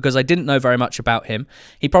pleasantly because I didn't know very much about him.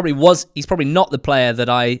 He's probably not the player that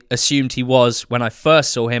I assumed he was when I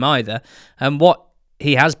first saw him either. And what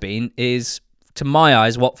he has been is, to my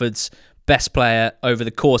eyes, Watford's best player over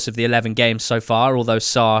the course of the 11 games so far, although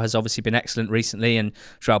Sarr has obviously been excellent recently and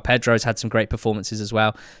João Pedro's had some great performances as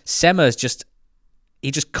well. Sema is just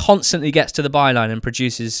he just constantly gets to the byline and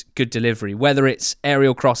produces good delivery, whether it's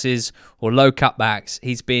aerial crosses or low cutbacks.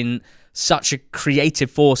 He's been such a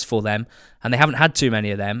creative force for them, and they haven't had too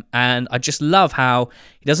many of them. And I just love how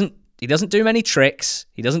he doesn't do many tricks,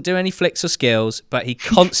 he doesn't do any flicks or skills, but he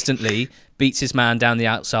constantly beats his man down the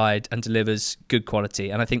outside and delivers good quality.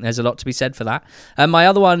 And I think there's a lot to be said for that. And my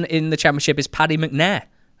other one in the Championship is Paddy McNair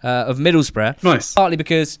of Middlesbrough. Nice. Partly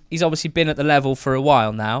because he's obviously been at the level for a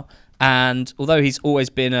while now. And although he's always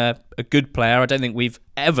been a good player, I don't think we've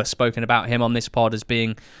ever spoken about him on this pod as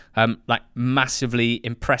being massively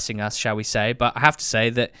impressing us, shall we say. But I have to say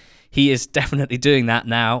that he is definitely doing that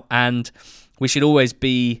now. And we should always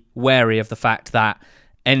be wary of the fact that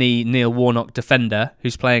any Neil Warnock defender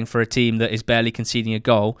who's playing for a team that is barely conceding a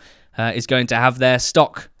goal is going to have their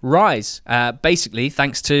stock rise, basically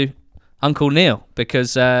thanks to Uncle Neil,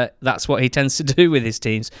 because that's what he tends to do with his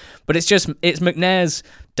teams. But it's McNair's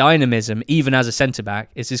dynamism, even as a centre-back.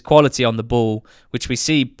 It's his quality on the ball, which we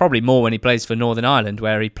see probably more when he plays for Northern Ireland,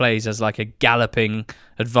 where he plays as like a galloping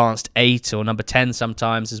advanced 8 or number 10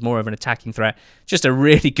 sometimes, as more of an attacking threat. Just a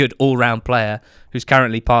really good all-round player who's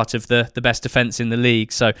currently part of the best defence in the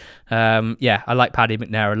league. So, I like Paddy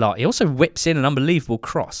McNair a lot. He also whips in an unbelievable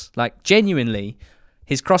cross. Like, genuinely,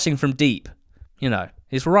 his crossing from deep,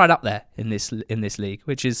 is right up there in this league,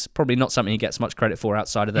 which is probably not something he gets much credit for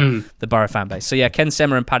outside of the Borough fan base. So yeah, Ken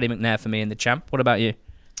Sema and Paddy McNair for me in the champ. What about you?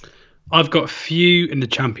 I've got a few in the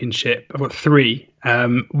Championship. I've got 3.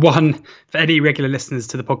 One, for any regular listeners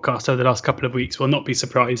to the podcast over the last couple of weeks will not be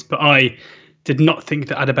surprised, but I did not think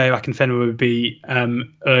that Adebayo Akinfenwa would be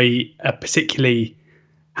a particularly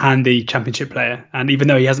handy Championship player. And even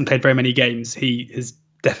though he hasn't played very many games, he has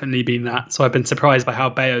definitely been that. So I've been surprised by how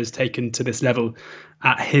Bayo's taken to this level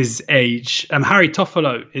at his age. Harry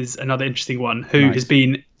Toffolo is another interesting one who has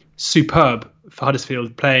been superb for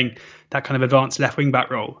Huddersfield, playing that kind of advanced left wing back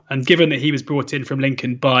role. And given that he was brought in from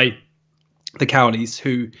Lincoln by the Cowleys,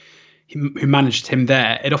 who managed him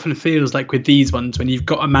there, it often feels like with these ones, when you've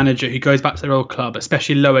got a manager who goes back to their old club,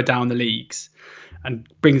 especially lower down the leagues, and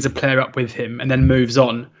brings a player up with him and then moves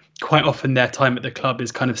on, quite often their time at the club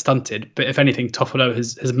is kind of stunted. But if anything, Toffolo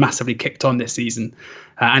has massively kicked on this season,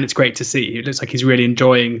 and it's great to see. It looks like he's really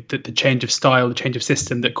enjoying the change of style, the change of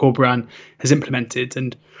system that Corberan has implemented.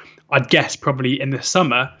 And I'd guess probably in the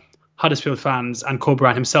summer, Huddersfield fans and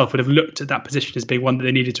Corberan himself would have looked at that position as being one that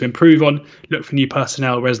they needed to improve on, look for new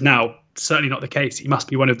personnel, whereas now, certainly not the case. He must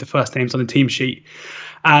be one of the first names on the team sheet.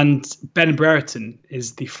 And Ben Brereton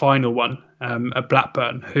is the final one at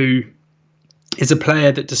Blackburn, who is a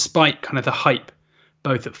player that, despite kind of the hype,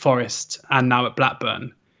 both at Forest and now at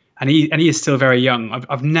Blackburn, and he is still very young.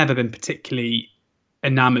 I've never been particularly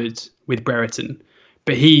enamoured with Brereton,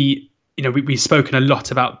 but he, we've spoken a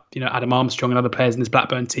lot about Adam Armstrong and other players in this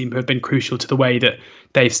Blackburn team who have been crucial to the way that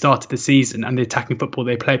they've started the season and the attacking football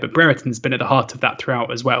they play. But Brereton's been at the heart of that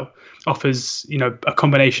throughout as well. Offers a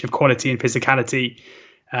combination of quality and physicality.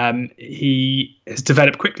 He has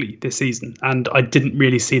developed quickly this season, and I didn't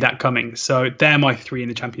really see that coming. So they're my 3 in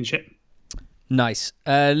the Championship. Nice.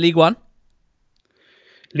 League One?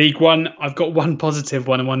 League One, I've got one positive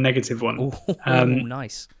one and one negative one.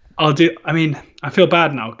 Nice. I feel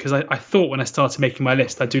bad now because I thought when I started making my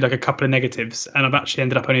list, I'd do like a couple of negatives, and I've actually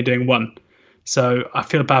ended up only doing one. So I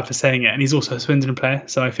feel bad for saying it. And he's also a Swindon player,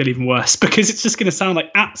 so I feel even worse because it's just going to sound like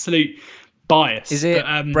absolute bias. Is it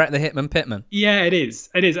Brett the Hitman Pittman? Yeah, it is.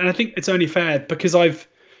 And I think it's only fair because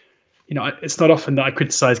it's not often that I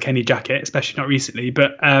criticise Kenny Jackett, especially not recently,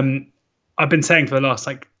 but I've been saying for the last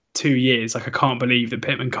 2 years, I can't believe that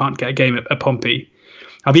Pittman can't get a game at Pompey.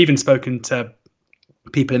 I've even spoken to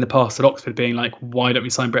people in the past at Oxford being like, why don't we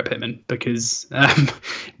sign Brett Pittman? Because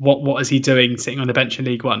what is he doing sitting on the bench in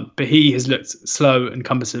League One? But he has looked slow and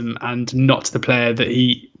cumbersome and not the player that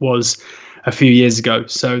he was a few years ago.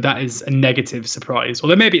 So that is a negative surprise.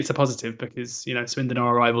 Although maybe it's a positive because, Swindon are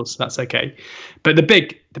our rivals, so that's okay. But the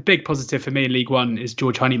big positive for me in League One is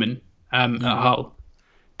George Honeyman at Hull,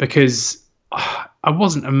 because I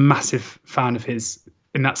wasn't a massive fan of his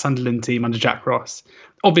in that Sunderland team under Jack Ross.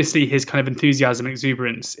 Obviously, his kind of enthusiasm and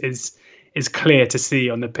exuberance is clear to see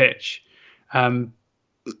on the pitch.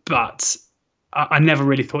 But I never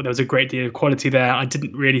really thought there was a great deal of quality there. I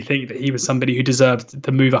didn't really think that he was somebody who deserved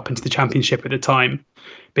the move up into the Championship at the time.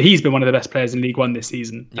 But he's been one of the best players in League One this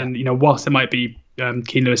season. Yeah. And, whilst it might be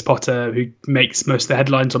Keane Lewis-Potter who makes most of the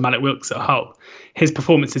headlines, or Malek Wilkes at Hull, his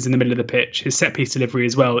performances in the middle of the pitch, his set-piece delivery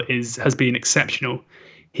as well, has been exceptional.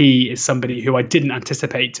 He is somebody who I didn't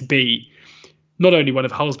anticipate to be not only one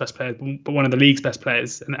of Hull's best players, but one of the league's best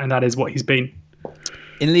players. And that is what he's been.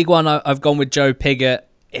 In League One, I've gone with Joe Pigott.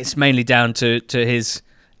 It's mainly down to his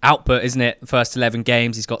output, isn't it? First 11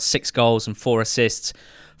 games, he's got 6 goals and 4 assists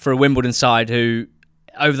for a Wimbledon side who,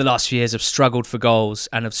 over the last few years, have struggled for goals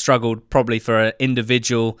and have struggled probably for an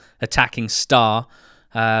individual attacking star.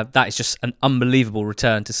 That is just an unbelievable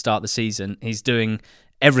return to start the season. He's doing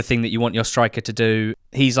everything that you want your striker to do.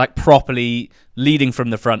 He's like properly leading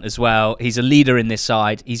from the front as well. He's a leader in this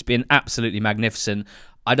side. He's been absolutely magnificent.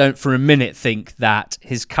 I don't for a minute think that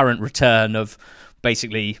his current return of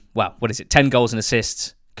basically, 10 goals and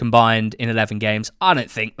assists combined in 11 games, I don't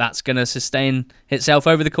think that's going to sustain itself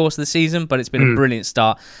over the course of the season, but it's been a brilliant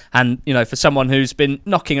start. And, for someone who's been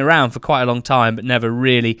knocking around for quite a long time, but never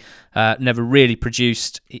really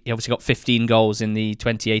produced, he obviously got 15 goals in the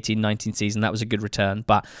 2018-19 season. That was a good return,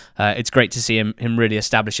 but it's great to see him really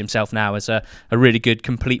establish himself now as a really good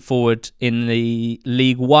complete forward in the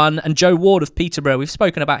League One. And Joe Ward of Peterborough, we've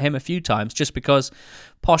spoken about him a few times just because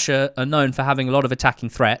Posh are known for having a lot of attacking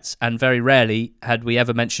threats, and very rarely had we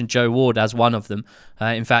ever mentioned Joe Ward as one of them.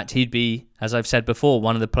 In fact, he'd be, as I've said before,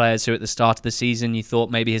 one of the players who at the start of the season you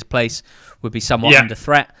thought maybe his place would be somewhat under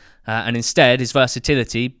threat. And instead, his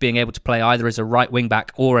versatility, being able to play either as a right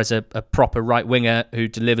wing-back or as a proper right winger who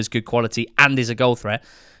delivers good quality and is a goal threat,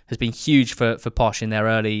 has been huge for Posh in their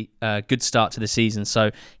early good start to the season.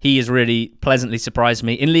 So he has really pleasantly surprised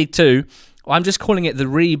me. In League Two, I'm just calling it the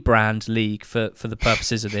rebrand league for the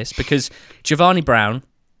purposes of this, because Giovanni Brown...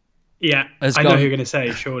 Yeah, I know who you're going to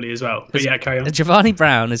say, surely, as well. But carry on. Giovanni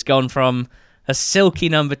Brown has gone from a silky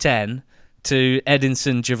number 10 to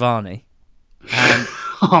Edinson Giovanni. And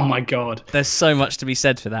oh my God! There's so much to be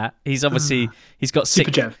said for that. He's obviously he's got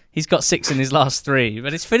 6. He's got 6 in his last 3,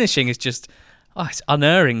 but his finishing is just it's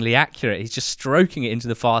unerringly accurate. He's just stroking it into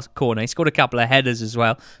the far corner. He scored a couple of headers as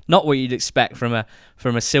well. Not what you'd expect from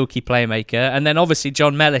a silky playmaker. And then obviously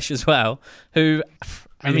John Mellish as well, who.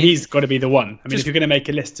 I mean, he's got to be the one. I mean, if you're going to make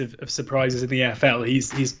a list of surprises in the EFL,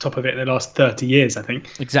 he's top of it in the last 30 years, I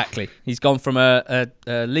think. Exactly. He's gone from a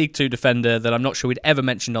League Two defender that I'm not sure we'd ever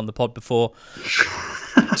mentioned on the pod before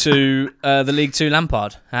to the League Two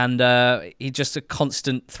Lampard. And he's just a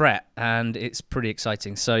constant threat, and it's pretty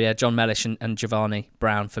exciting. So, yeah, John Mellish and Giovanni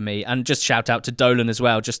Brown for me. And just shout out to Dolan as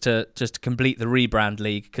well, just to complete the rebrand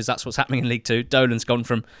league, because that's what's happening in League Two. Dolan's gone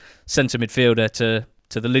from centre midfielder to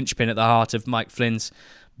the linchpin at the heart of Mike Flynn's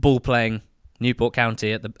ball-playing Newport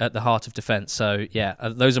County at the heart of defence. So, yeah,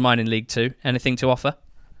 those are mine in League Two. Anything to offer?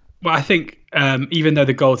 Well, I think even though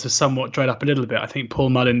the goals have somewhat dried up a little bit, I think Paul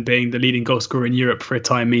Mullen being the leading goal scorer in Europe for a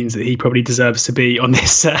time means that he probably deserves to be on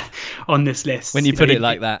this list. When you put it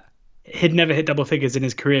like that. He'd never hit double figures in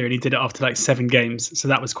his career, and he did it after like 7 games. So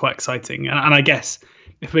that was quite exciting. And I guess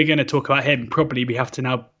if we're going to talk about him, probably we have to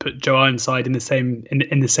now put Joe Ironside in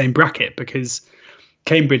the same bracket, because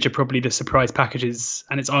Cambridge are probably the surprise packages,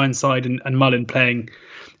 and it's Ironside and Mullen playing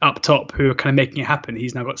up top who are kind of making it happen.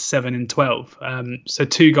 He's now got 7 and 12. So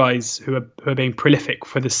 2 guys who are being prolific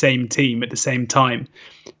for the same team at the same time,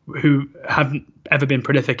 who haven't ever been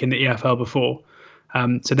prolific in the EFL before.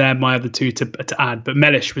 So they're my other 2 to add. But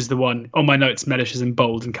Mellish was the one. On my notes, Mellish is in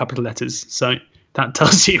bold and capital letters. So that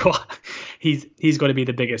tells you what he's got to be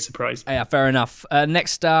the biggest surprise. Yeah, fair enough.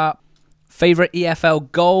 Next up, favourite EFL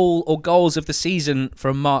goal or goals of the season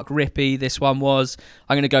from Mark Rippey. This one was,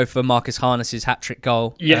 I'm going to go for Marcus Harness's hat-trick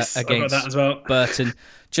goal against I got that as well. Burton.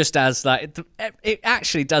 Just as it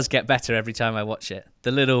actually does get better every time I watch it.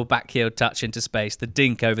 The little backheel touch into space, the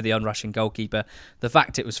dink over the onrushing goalkeeper, the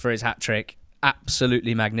fact it was for his hat-trick,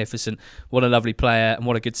 absolutely magnificent. What a lovely player and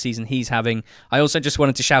what a good season he's having. I also just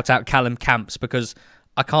wanted to shout out Callum Camps, because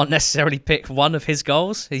I can't necessarily pick one of his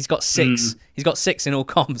goals. He's got 6. He's got 6 in all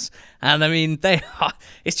comps. And I mean,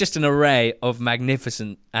 it's just an array of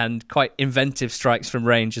magnificent and quite inventive strikes from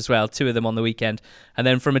range as well. 2 of them on the weekend. And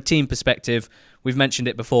then from a team perspective, we've mentioned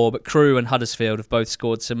it before, but Crewe and Huddersfield have both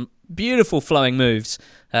scored some beautiful flowing moves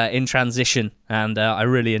in transition. And I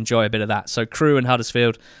really enjoy a bit of that. So Crewe and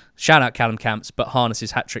Huddersfield, shout out Callum Camps, but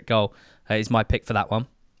Harness's hat-trick goal is my pick for that one.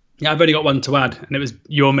 Yeah, I've only got one to add, and it was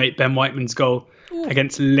your mate Ben Whiteman's goal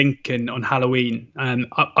against Lincoln on Halloween.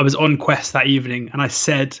 I was on Quest that evening, and I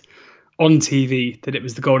said on TV that it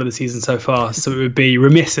was the goal of the season so far, so it would be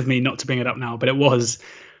remiss of me not to bring it up now, but it was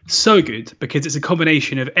so good because it's a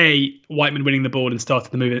combination of A, Whiteman winning the ball and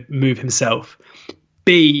starting the move himself,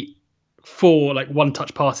 B, 4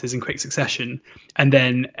 one-touch passes in quick succession, and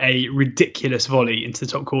then a ridiculous volley into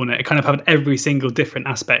the top corner. It kind of had every single different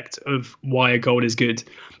aspect of why a goal is good,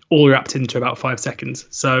 all wrapped into about 5 seconds.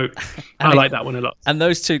 So I like that one a lot. And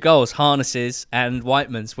those 2 goals, Harness's and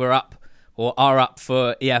Whiteman's, were up or are up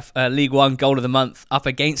for League One Goal of the Month up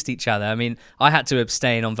against each other. I mean, I had to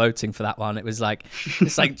abstain on voting for that one. It was like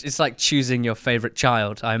it's like choosing your favourite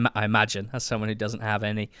child. I imagine, as someone who doesn't have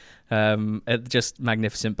any. Just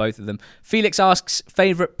magnificent, both of them. Felix asks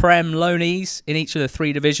favourite Prem loanees in each of the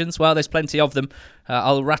 3 divisions. Well, there's plenty of them.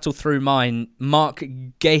 I'll rattle through mine. Mark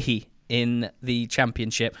Gahey in the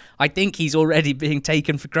Championship. I think he's already being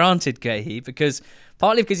taken for granted, Gahey,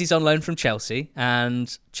 partly because he's on loan from Chelsea,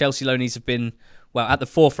 and Chelsea loanees have been, well, at the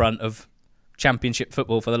forefront of Championship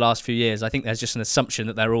football for the last few years. I think there's just an assumption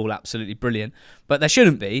that they're all absolutely brilliant, but there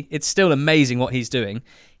shouldn't be. It's still amazing what he's doing.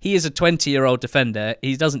 He is a 20-year-old defender.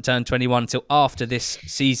 He doesn't turn 21 until after this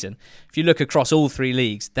season. If you look across all 3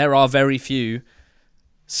 leagues, there are very few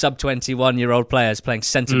sub-21-year-old players playing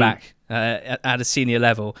centre-back at a senior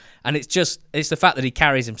level, and it's the fact that he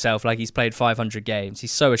carries himself like he's played 500 games.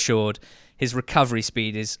 He's so assured. His recovery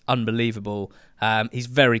speed is unbelievable. He's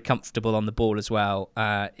very comfortable on the ball as well.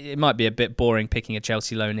 It might be a bit boring picking a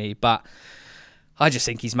Chelsea loanee, but I just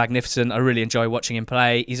think he's magnificent. I really enjoy watching him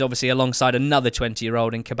play. He's obviously alongside another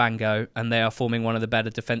 20-year-old in Cabango, and they are forming one of the better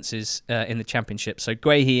defences in the Championship. So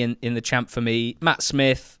Guehi in the champ for me. Matt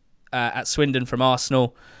Smith at Swindon from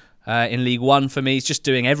Arsenal in League One for me. He's just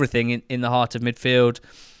doing everything in the heart of midfield.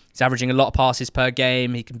 He's averaging a lot of passes per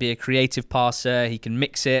game. He can be a creative passer. He can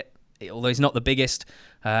mix it, although he's not the biggest.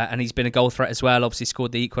 And he's been a goal threat as well. Obviously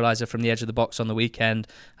scored the equaliser from the edge of the box on the weekend.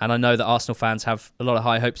 And I know that Arsenal fans have a lot of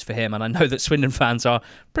high hopes for him. And I know that Swindon fans are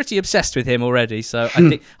pretty obsessed with him already. So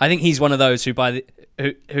I think he's one of those who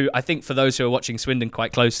I think for those who are watching Swindon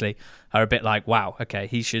quite closely are a bit like, wow, okay,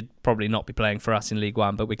 he should probably not be playing for us in League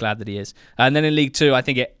One, but we're glad that he is. And then in League Two, I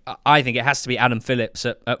think it has to be Adam Phillips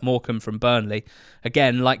at Morecambe from Burnley.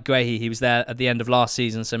 Again, like Guehi, he was there at the end of last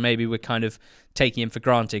season, so maybe we're kind of taking him for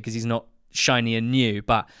granted because he's not shiny and new,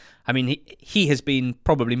 but I mean he has been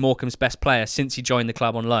probably Morecambe's best player since he joined the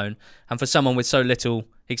club on loan, and for someone with so little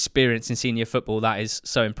experience in senior football, that is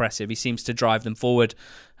so impressive. He seems to drive them forward.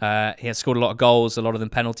 He has scored a lot of goals, a lot of them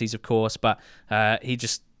penalties of course, but I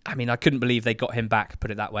couldn't believe they got him back, put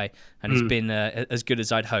it that way, and he's been as good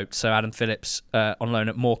as I'd hoped. So Adam Phillips on loan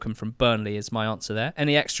at Morecambe from Burnley is my answer there.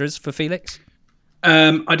 Any extras for Felix?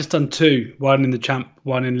 I just done 2, one in the champ,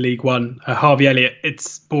 one in League One. Harvey Elliott,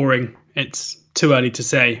 it's boring. It's too early to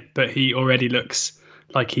say, but he already looks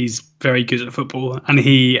like he's very good at football. And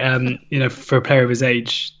he, for a player of his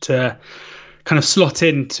age to kind of slot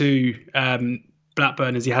into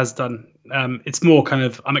Blackburn as he has done, it's more kind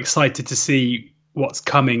of, I'm excited to see what's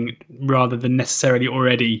coming rather than necessarily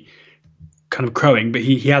already kind of crowing, but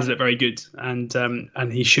he has looked very good,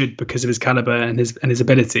 and he should because of his caliber and his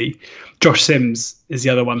ability. Josh Sims is the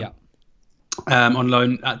other one, on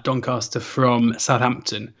loan at Doncaster from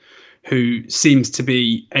Southampton, who seems to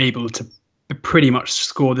be able to pretty much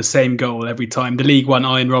score the same goal every time. The League One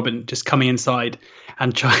Iron Robin, just coming inside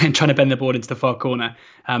and trying to bend the ball into the far corner,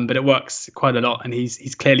 but it works quite a lot, and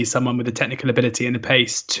he's clearly someone with the technical ability and the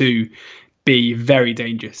pace to be very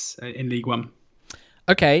dangerous in League One.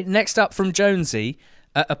 Okay, next up from Jonesy,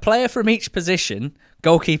 a player from each position,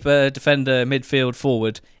 goalkeeper, defender, midfield,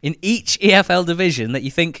 forward, in each EFL division that you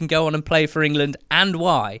think can go on and play for England, and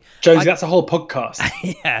why. Jonesy, that's a whole podcast.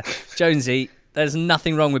 Yeah, Jonesy, there's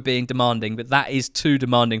nothing wrong with being demanding, but that is too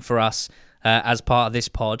demanding for us as part of this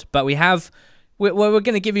pod. But we're going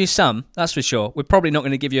to give you some, that's for sure. We're probably not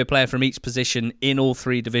going to give you a player from each position in all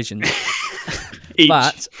 3 divisions.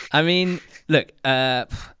 But, I mean, look,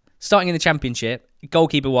 starting in the Championship,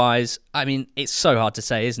 goalkeeper-wise, I mean, it's so hard to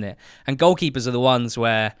say, isn't it? And goalkeepers are the ones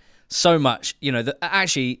where so much,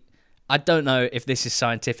 actually, I don't know if this is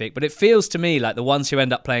scientific, but it feels to me like the ones who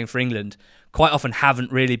end up playing for England quite often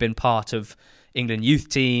haven't really been part of England youth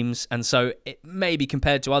teams, and so it maybe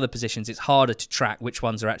compared to other positions, it's harder to track which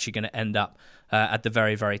ones are actually going to end up at the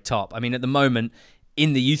very, very top. I mean, at the moment,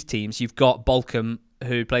 in the youth teams, you've got Bolcombe,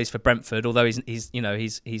 who plays for Brentford, although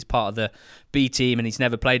he's part of the B team and he's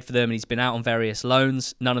never played for them and he's been out on various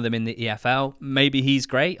loans, none of them in the EFL. Maybe he's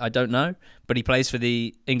great, I don't know, but he plays for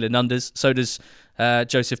the England unders. So does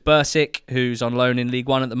Joseph Bursick, who's on loan in League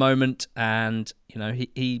One at the moment, and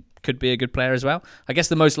he could be a good player as well. I guess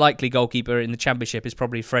the most likely goalkeeper in the Championship is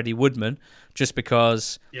probably Freddie Woodman, just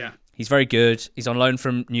because he's very good. He's on loan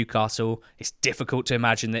from Newcastle. It's difficult to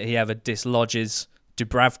imagine that he ever dislodges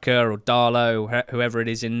Dubravka or Darlow or whoever it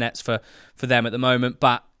is in nets for them at the moment.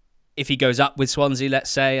 But if he goes up with Swansea, let's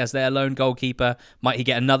say, as their lone goalkeeper, might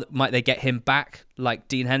they get him back like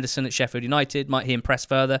Dean Henderson at Sheffield United? Might he impress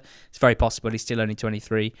further? It's very possible. He's still only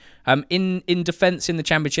 23. In defence in the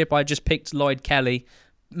Championship, I just picked Lloyd Kelly.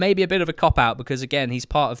 Maybe a bit of a cop-out because, again, he's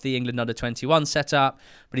part of the England under-21 setup,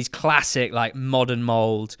 but he's classic, like modern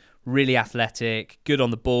mould, really athletic, good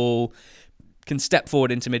on the ball, can step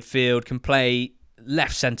forward into midfield, can play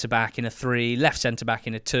left centre-back in a 3, left centre-back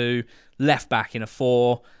in a 2, left back in a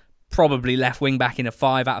 4, probably left wing-back in a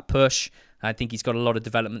 5 at a push. I think he's got a lot of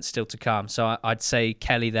development still to come. So I'd say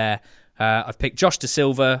Kelly there. I've picked Josh Da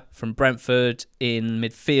Silva from Brentford in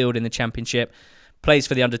midfield in the Championship. Plays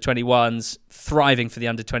for the under-21s, thriving for the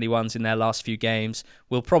under-21s in their last few games.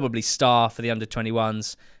 Will probably star for the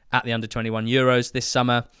under-21s at the under-21 Euros this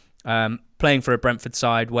summer. Playing for a Brentford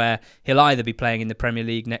side where he'll either be playing in the Premier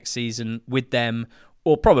League next season with them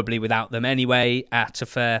or probably without them anyway at a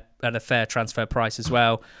fair transfer price as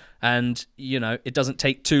well. And, it doesn't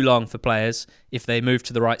take too long for players if they move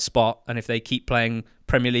to the right spot and if they keep playing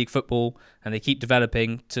Premier League football and they keep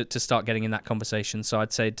developing to start getting in that conversation. So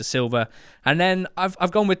I'd say Da Silva. And then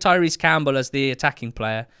I've gone with Tyrese Campbell as the attacking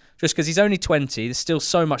player just because he's only 20. There's still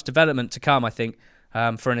so much development to come, I think,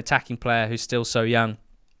 for an attacking player who's still so young.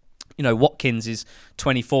 Watkins is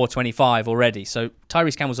 24, 25 already. So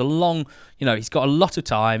Tyrese Campbell's he's got a lot of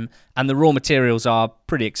time and the raw materials are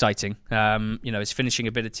pretty exciting. His finishing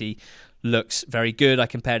ability looks very good. I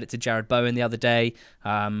compared it to Jared Bowen the other day.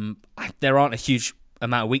 There aren't a huge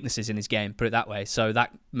amount of weaknesses in his game, put it that way. So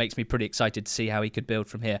that makes me pretty excited to see how he could build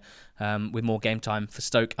from here with more game time for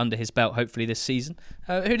Stoke under his belt, hopefully this season.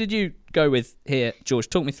 Who did you go with here, George?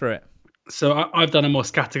 Talk me through it. So I've done a more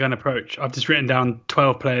scattergun approach. I've just written down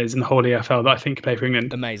 12 players in the whole EFL that I think play for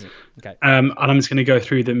England. Amazing. Okay. And I'm just going to go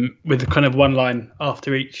through them with kind of one line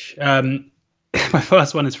after each. My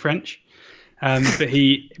first one is French, but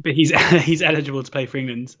he's eligible to play for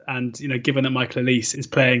England. And given that Michael Elise is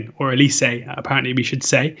playing, or Elise, apparently we should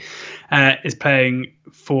say, is playing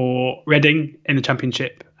for Reading in the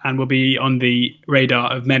Championship and will be on the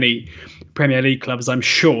radar of many Premier League clubs, I'm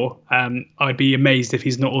sure. I'd be amazed if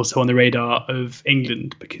he's not also on the radar of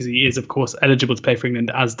England because he is, of course, eligible to play for England,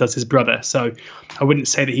 as does his brother. So I wouldn't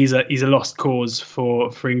say that he's a lost cause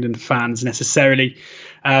for England fans necessarily.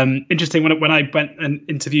 Interesting, when I went and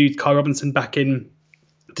interviewed Carl Robinson back in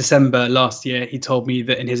December last year, he told me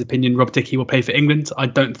that in his opinion, Rob Dickie will play for England. I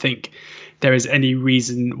don't think there is any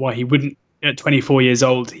reason why he wouldn't. At 24 years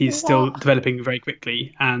old, he's still developing very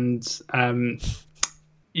quickly. And do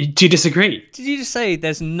you disagree? Did you just say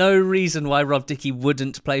there's no reason why Rob Dickie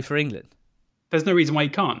wouldn't play for England? There's no reason why he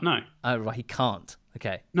can't, no. Oh, right, he can't.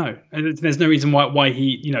 Okay. No, there's no reason why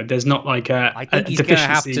he, there's not like I think he's going to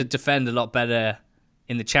have to defend a lot better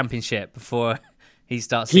in the Championship before he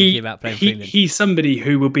starts thinking about playing for England. He's somebody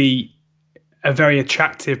who will be a very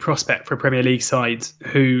attractive prospect for a Premier League side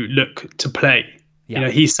who look to play. Yeah.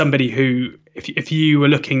 He's somebody who, if you were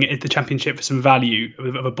looking at the Championship for some value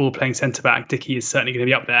of a ball-playing centre-back, Dickie is certainly going to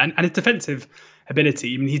be up there. And his defensive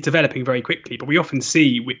ability, he's developing very quickly. But we often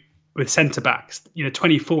see with centre-backs,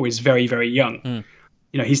 24 is very, very young.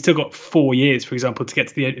 He's still got 4 years, for example, to get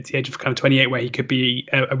to the age of kind of 28 where he could be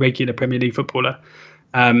a regular Premier League footballer.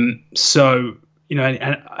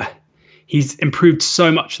 He's improved so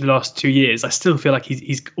much in the last 2 years. I still feel like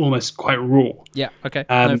he's almost quite raw. Yeah, okay.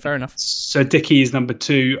 No, fair enough. So Dickie is number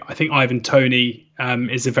 2. I think Ivan Toney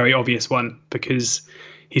is a very obvious one because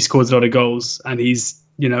he scores a lot of goals and he's,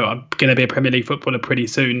 going to be a Premier League footballer pretty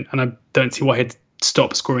soon. And I don't see why he'd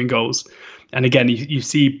stop scoring goals. And again, you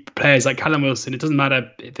see players like Callum Wilson. It doesn't matter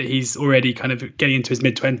that he's already kind of getting into his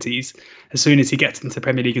mid-20s. As soon as he gets into the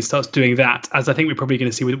Premier League and starts doing that, as I think we're probably going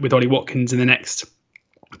to see with Ollie Watkins in the next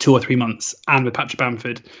 2 or 3 months, and with Patrick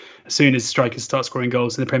Bamford, as soon as strikers start scoring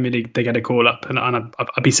goals in the Premier League, they get a call up, and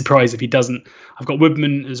I'd be surprised if he doesn't. I've got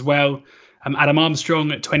Woodman as well. Adam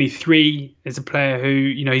Armstrong at 23 is a player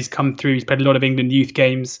who, he's come through. He's played a lot of England youth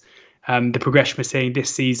games. The progression we're seeing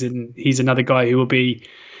this season, he's another guy who will be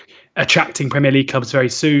attracting Premier League clubs very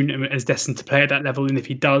soon and is destined to play at that level. And if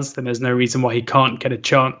he does, then there's no reason why he can't get a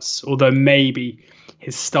chance. Although maybe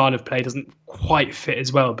his style of play doesn't quite fit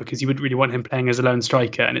as well, because you wouldn't really want him playing as a lone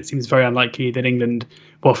striker. And it seems very unlikely that England,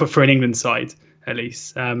 well, for an England side at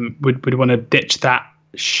least, would want to ditch that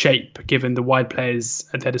shape given the wide players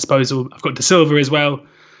at their disposal. I've got Da Silva as well.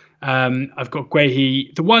 I've got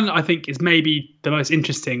Guehi. The one I think is maybe the most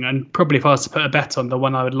interesting, and probably if I was to put a bet on the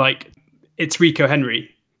one I would like, it's Rico Henry,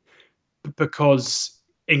 because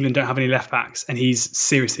England don't have any left backs and he's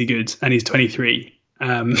seriously good and he's 23.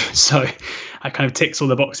 So I kind of ticks all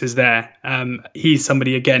the boxes there. He's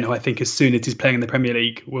somebody, again, who I think as soon as he's playing in the Premier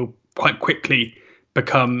League will quite quickly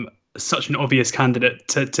become such an obvious candidate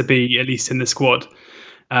to be at least in the squad.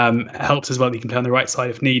 Helps as well. He can play on the right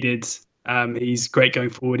side if needed. He's great going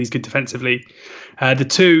forward. He's good defensively. The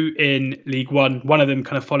two in League one of them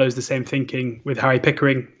kind of follows the same thinking with Harry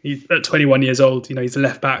Pickering. He's at 21 years old. He's a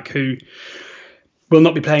left back who will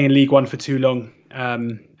not be playing in League One for too long.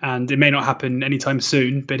 And it may not happen anytime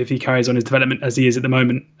soon, but if he carries on his development as he is at the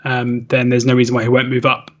moment, then there's no reason why he won't move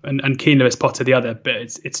up. And Keane Lewis Potter the other, but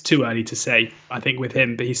it's too early to say, I think, with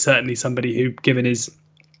him. But he's certainly somebody who, given his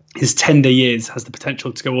tender years, has the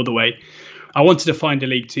potential to go all the way. I wanted to find a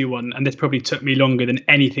League Two one, and this probably took me longer than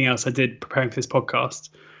anything else I did preparing for this podcast.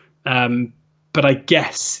 But I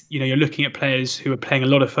guess, you're looking at players who are playing a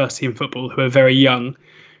lot of first team football, who are very young,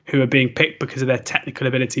 who are being picked because of their technical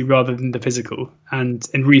ability rather than the physical. And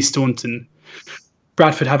in Rhys Staunton,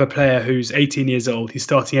 Bradford have a player who's 18 years old. He's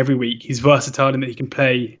starting every week. He's versatile in that he can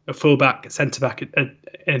play a full-back, a centre-back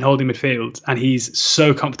in holding midfield. And he's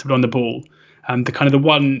so comfortable on the ball. The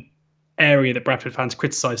one area that Bradford fans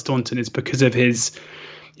criticise Staunton is because of his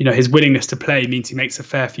willingness to play means he makes a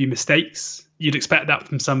fair few mistakes. You'd expect that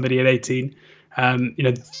from somebody at 18. I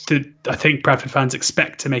think Bradford fans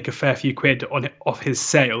expect to make a fair few quid off his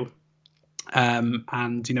sale. And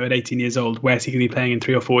at 18 years old, where's he going to be playing in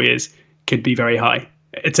 3 or 4 years? Could be very high.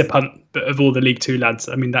 It's a punt, but of all the League Two lads,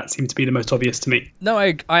 that seemed to be the most obvious to me. No,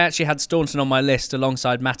 I actually had Staunton on my list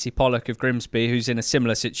alongside Matty Pollock of Grimsby, who's in a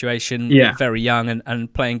similar situation, very young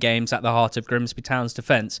and playing games at the heart of Grimsby Town's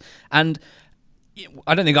defence. And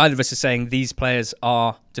I don't think either of us are saying these players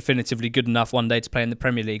are definitively good enough one day to play in the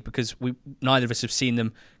Premier League, because neither of us have seen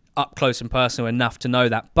them up close and personal enough to know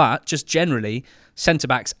that. But just generally,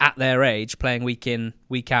 centre-backs at their age playing week in,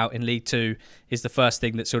 week out in League Two is the first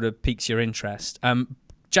thing that sort of piques your interest.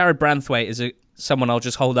 Jared Branthwaite is someone I'll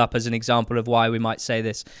just hold up as an example of why we might say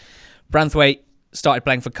this. Branthwaite started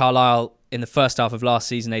playing for Carlisle in the first half of last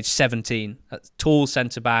season, age 17. Tall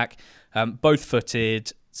centre-back,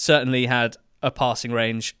 both-footed, certainly had a passing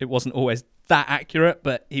range. It wasn't always that accurate,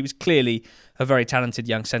 but he was clearly a very talented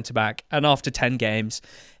young centre-back. And after 10 games,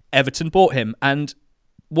 Everton bought him. And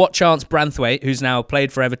what chance Branthwaite, who's now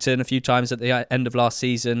played for Everton a few times at the end of last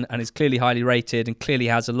season and is clearly highly rated and clearly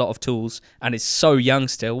has a lot of tools and is so young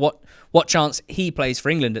still, what chance he plays for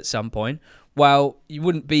England at some point? Well, you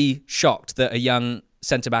wouldn't be shocked that a young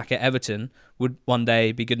centre-back at Everton would one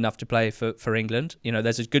day be good enough to play for England.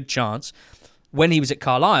 There's a good chance. When he was at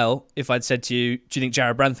Carlisle, if I'd said to you, do you think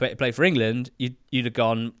Jared Branthwaite would play for England? You'd have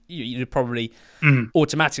gone, you'd have probably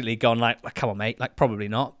automatically gone like, come on, mate, like probably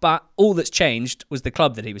not. But all that's changed was the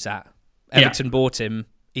club that he was at. Everton bought him.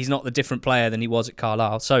 He's not the different player than he was at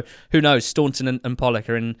Carlisle. So who knows? Staunton and Pollock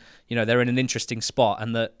are in, they're in an interesting spot.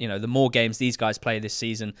 And the more games these guys play this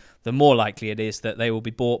season, the more likely it is that they will be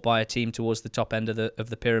bought by a team towards the top end of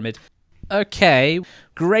the pyramid. Okay,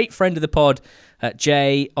 great friend of the pod,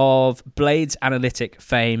 Jay of Blades Analytic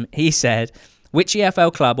fame. He said, which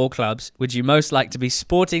EFL club or clubs would you most like to be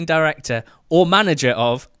sporting director or manager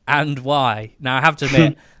of, and why? Now, I have to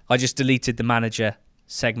admit, I just deleted the manager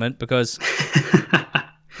segment because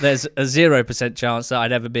there's a 0% chance that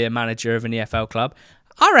I'd ever be a manager of an EFL club.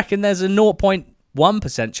 I reckon there's a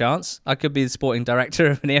 0.1% chance I could be the sporting director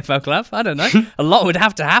of an EFL club. I don't know. A lot would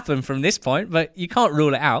have to happen from this point, but you can't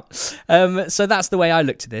rule it out. So that's the way I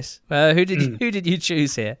looked at this. Who did you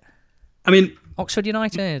choose here? Oxford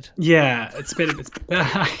United. Yeah,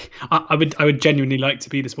 I would genuinely like to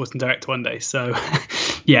be the sporting director one day. So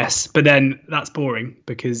yes, but then that's boring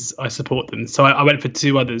because I support them. So I went for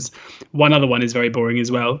 2 others. One other one is very boring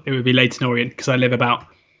as well. It would be Leyton Orient because I live about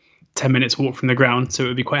 10 minutes walk from the ground, so it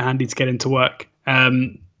would be quite handy to get into work.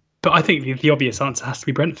 But I think the obvious answer has to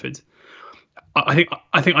be Brentford. I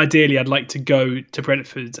think ideally I'd like to go to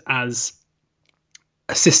Brentford as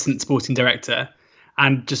assistant sporting director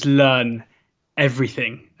and just learn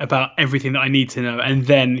everything about everything that I need to know, and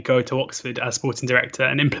then go to Oxford as sporting director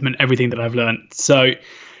and implement everything that I've learned. So,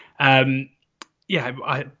 the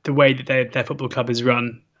way that their football club is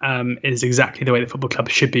run is exactly the way the football club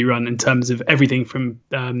should be run in terms of everything from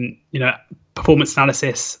performance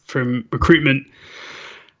analysis, from recruitment,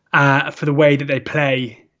 for the way that they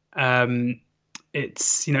play.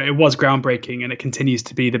 It was groundbreaking and it continues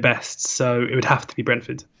to be the best. So it would have to be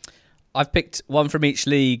Brentford. I've picked one from each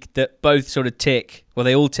league that both sort of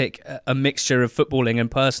they all tick a mixture of footballing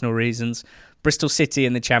and personal reasons. Bristol City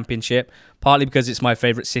in the Championship, partly because it's my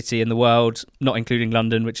favourite city in the world, not including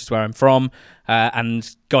London, which is where I'm from.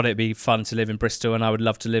 And God, it'd be fun to live in Bristol, and I would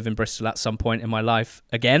love to live in Bristol at some point in my life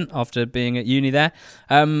again after being at uni there.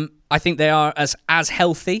 I think they are as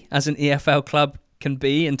healthy as an EFL club can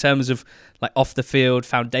be in terms of like off the field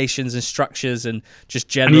foundations and structures and just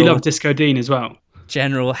general. And you love Disco Dean as well.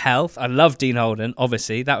 General health. I love Dean Holden,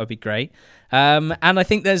 obviously. That would be great. And I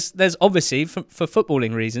think there's obviously, for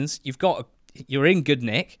footballing reasons, you've got you're in good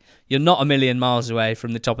nick. You're not a million miles away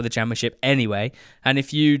from the top of the Championship anyway. And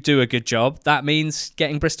if you do a good job, that means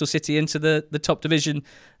getting Bristol City into the top division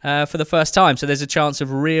for the first time. So there's a chance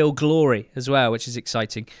of real glory as well, which is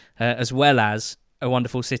exciting, as well as a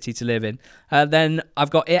wonderful city to live in. Then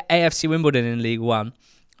I've got AFC Wimbledon in League One.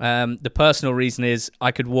 The personal reason is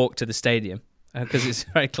I could walk to the stadium because it's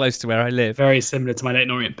very close to where I live. Very similar to my Leyton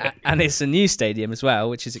Orient pick. And it's a new stadium as well,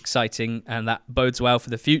 which is exciting, and that bodes well for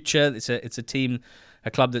the future. It's a team,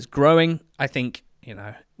 a club that's growing. I think,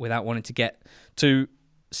 without wanting to get too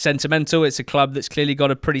sentimental, it's a club that's clearly got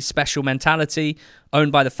a pretty special mentality,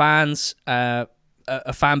 owned by the fans, a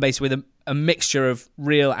fan base with a mixture of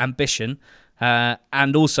real ambition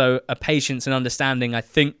and also a patience and understanding, I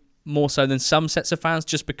think, more so than some sets of fans,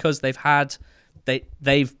 just because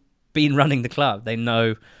they've been running the club. They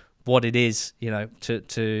know what it is,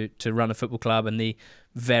 to run a football club and the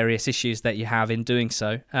various issues that you have in doing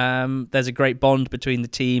so. There's a great bond between the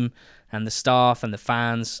team and the staff and the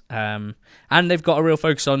fans. And they've got a real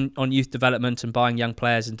focus on youth development and buying young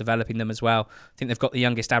players and developing them as well. I think they've got the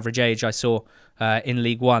youngest average age I saw in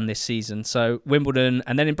League One this season. So Wimbledon,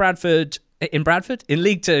 and then in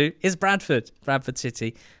League Two is Bradford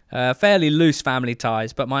City. Fairly loose family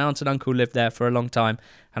ties, but my aunt and uncle lived there for a long time,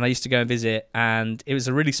 and I used to go and visit, and it was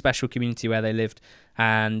a really special community where they lived.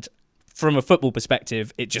 And from a football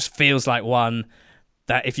perspective, it just feels like one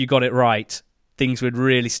that if you got it right, things would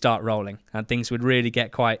really start rolling and things would really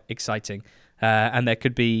get quite exciting. And there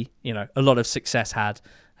could be, a lot of success had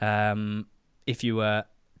if you were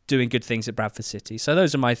doing good things at Bradford City. So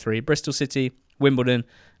those are my three: Bristol City, Wimbledon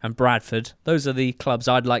and Bradford. Those are the clubs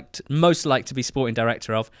I'd most like to be sporting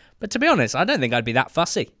director of. But to be honest, I don't think I'd be that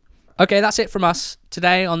fussy. Okay, that's it from us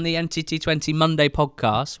today on the NTT20 Monday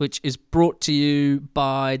podcast, which is brought to you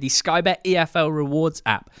by the Sky Bet EFL Rewards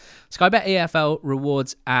app. Sky Bet EFL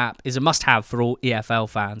Rewards app is a must-have for all EFL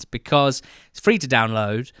fans because it's free to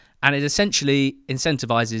download and it essentially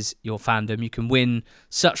incentivizes your fandom. You can win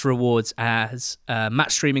such rewards as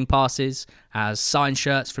match streaming passes, as signed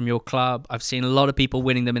shirts from your club. I've seen a lot of people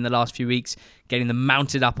winning them in the last few weeks, getting them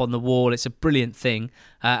mounted up on the wall. It's a brilliant thing.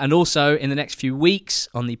 And also in the next few weeks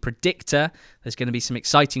on the Predictor, there's going to be some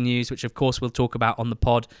exciting news, which of course we'll talk about on the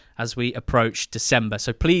pod as we approach December.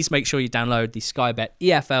 So please make sure you download the Sky Bet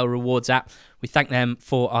EFL Rewards app. We thank them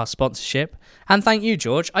for our sponsorship. And thank you,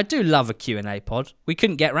 George. I do love a Q&A pod. We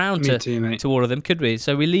couldn't get round to all of them, could we?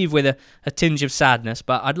 So we leave with a tinge of sadness.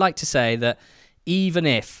 But I'd like to say that even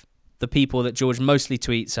if the people that George mostly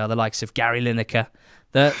tweets are the likes of Gary Lineker,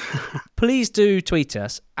 that please do tweet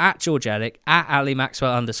us at George Ellick, at Ali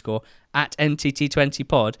Maxwell _, at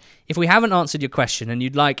NTT20pod. If we haven't answered your question and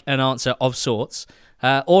you'd like an answer of sorts,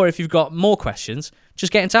 or if you've got more questions,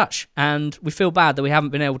 just get in touch. And we feel bad that we haven't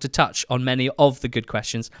been able to touch on many of the good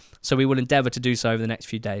questions, so we will endeavour to do so over the next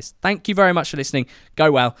few days. Thank you very much for listening.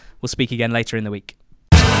 Go well. We'll speak again later in the week.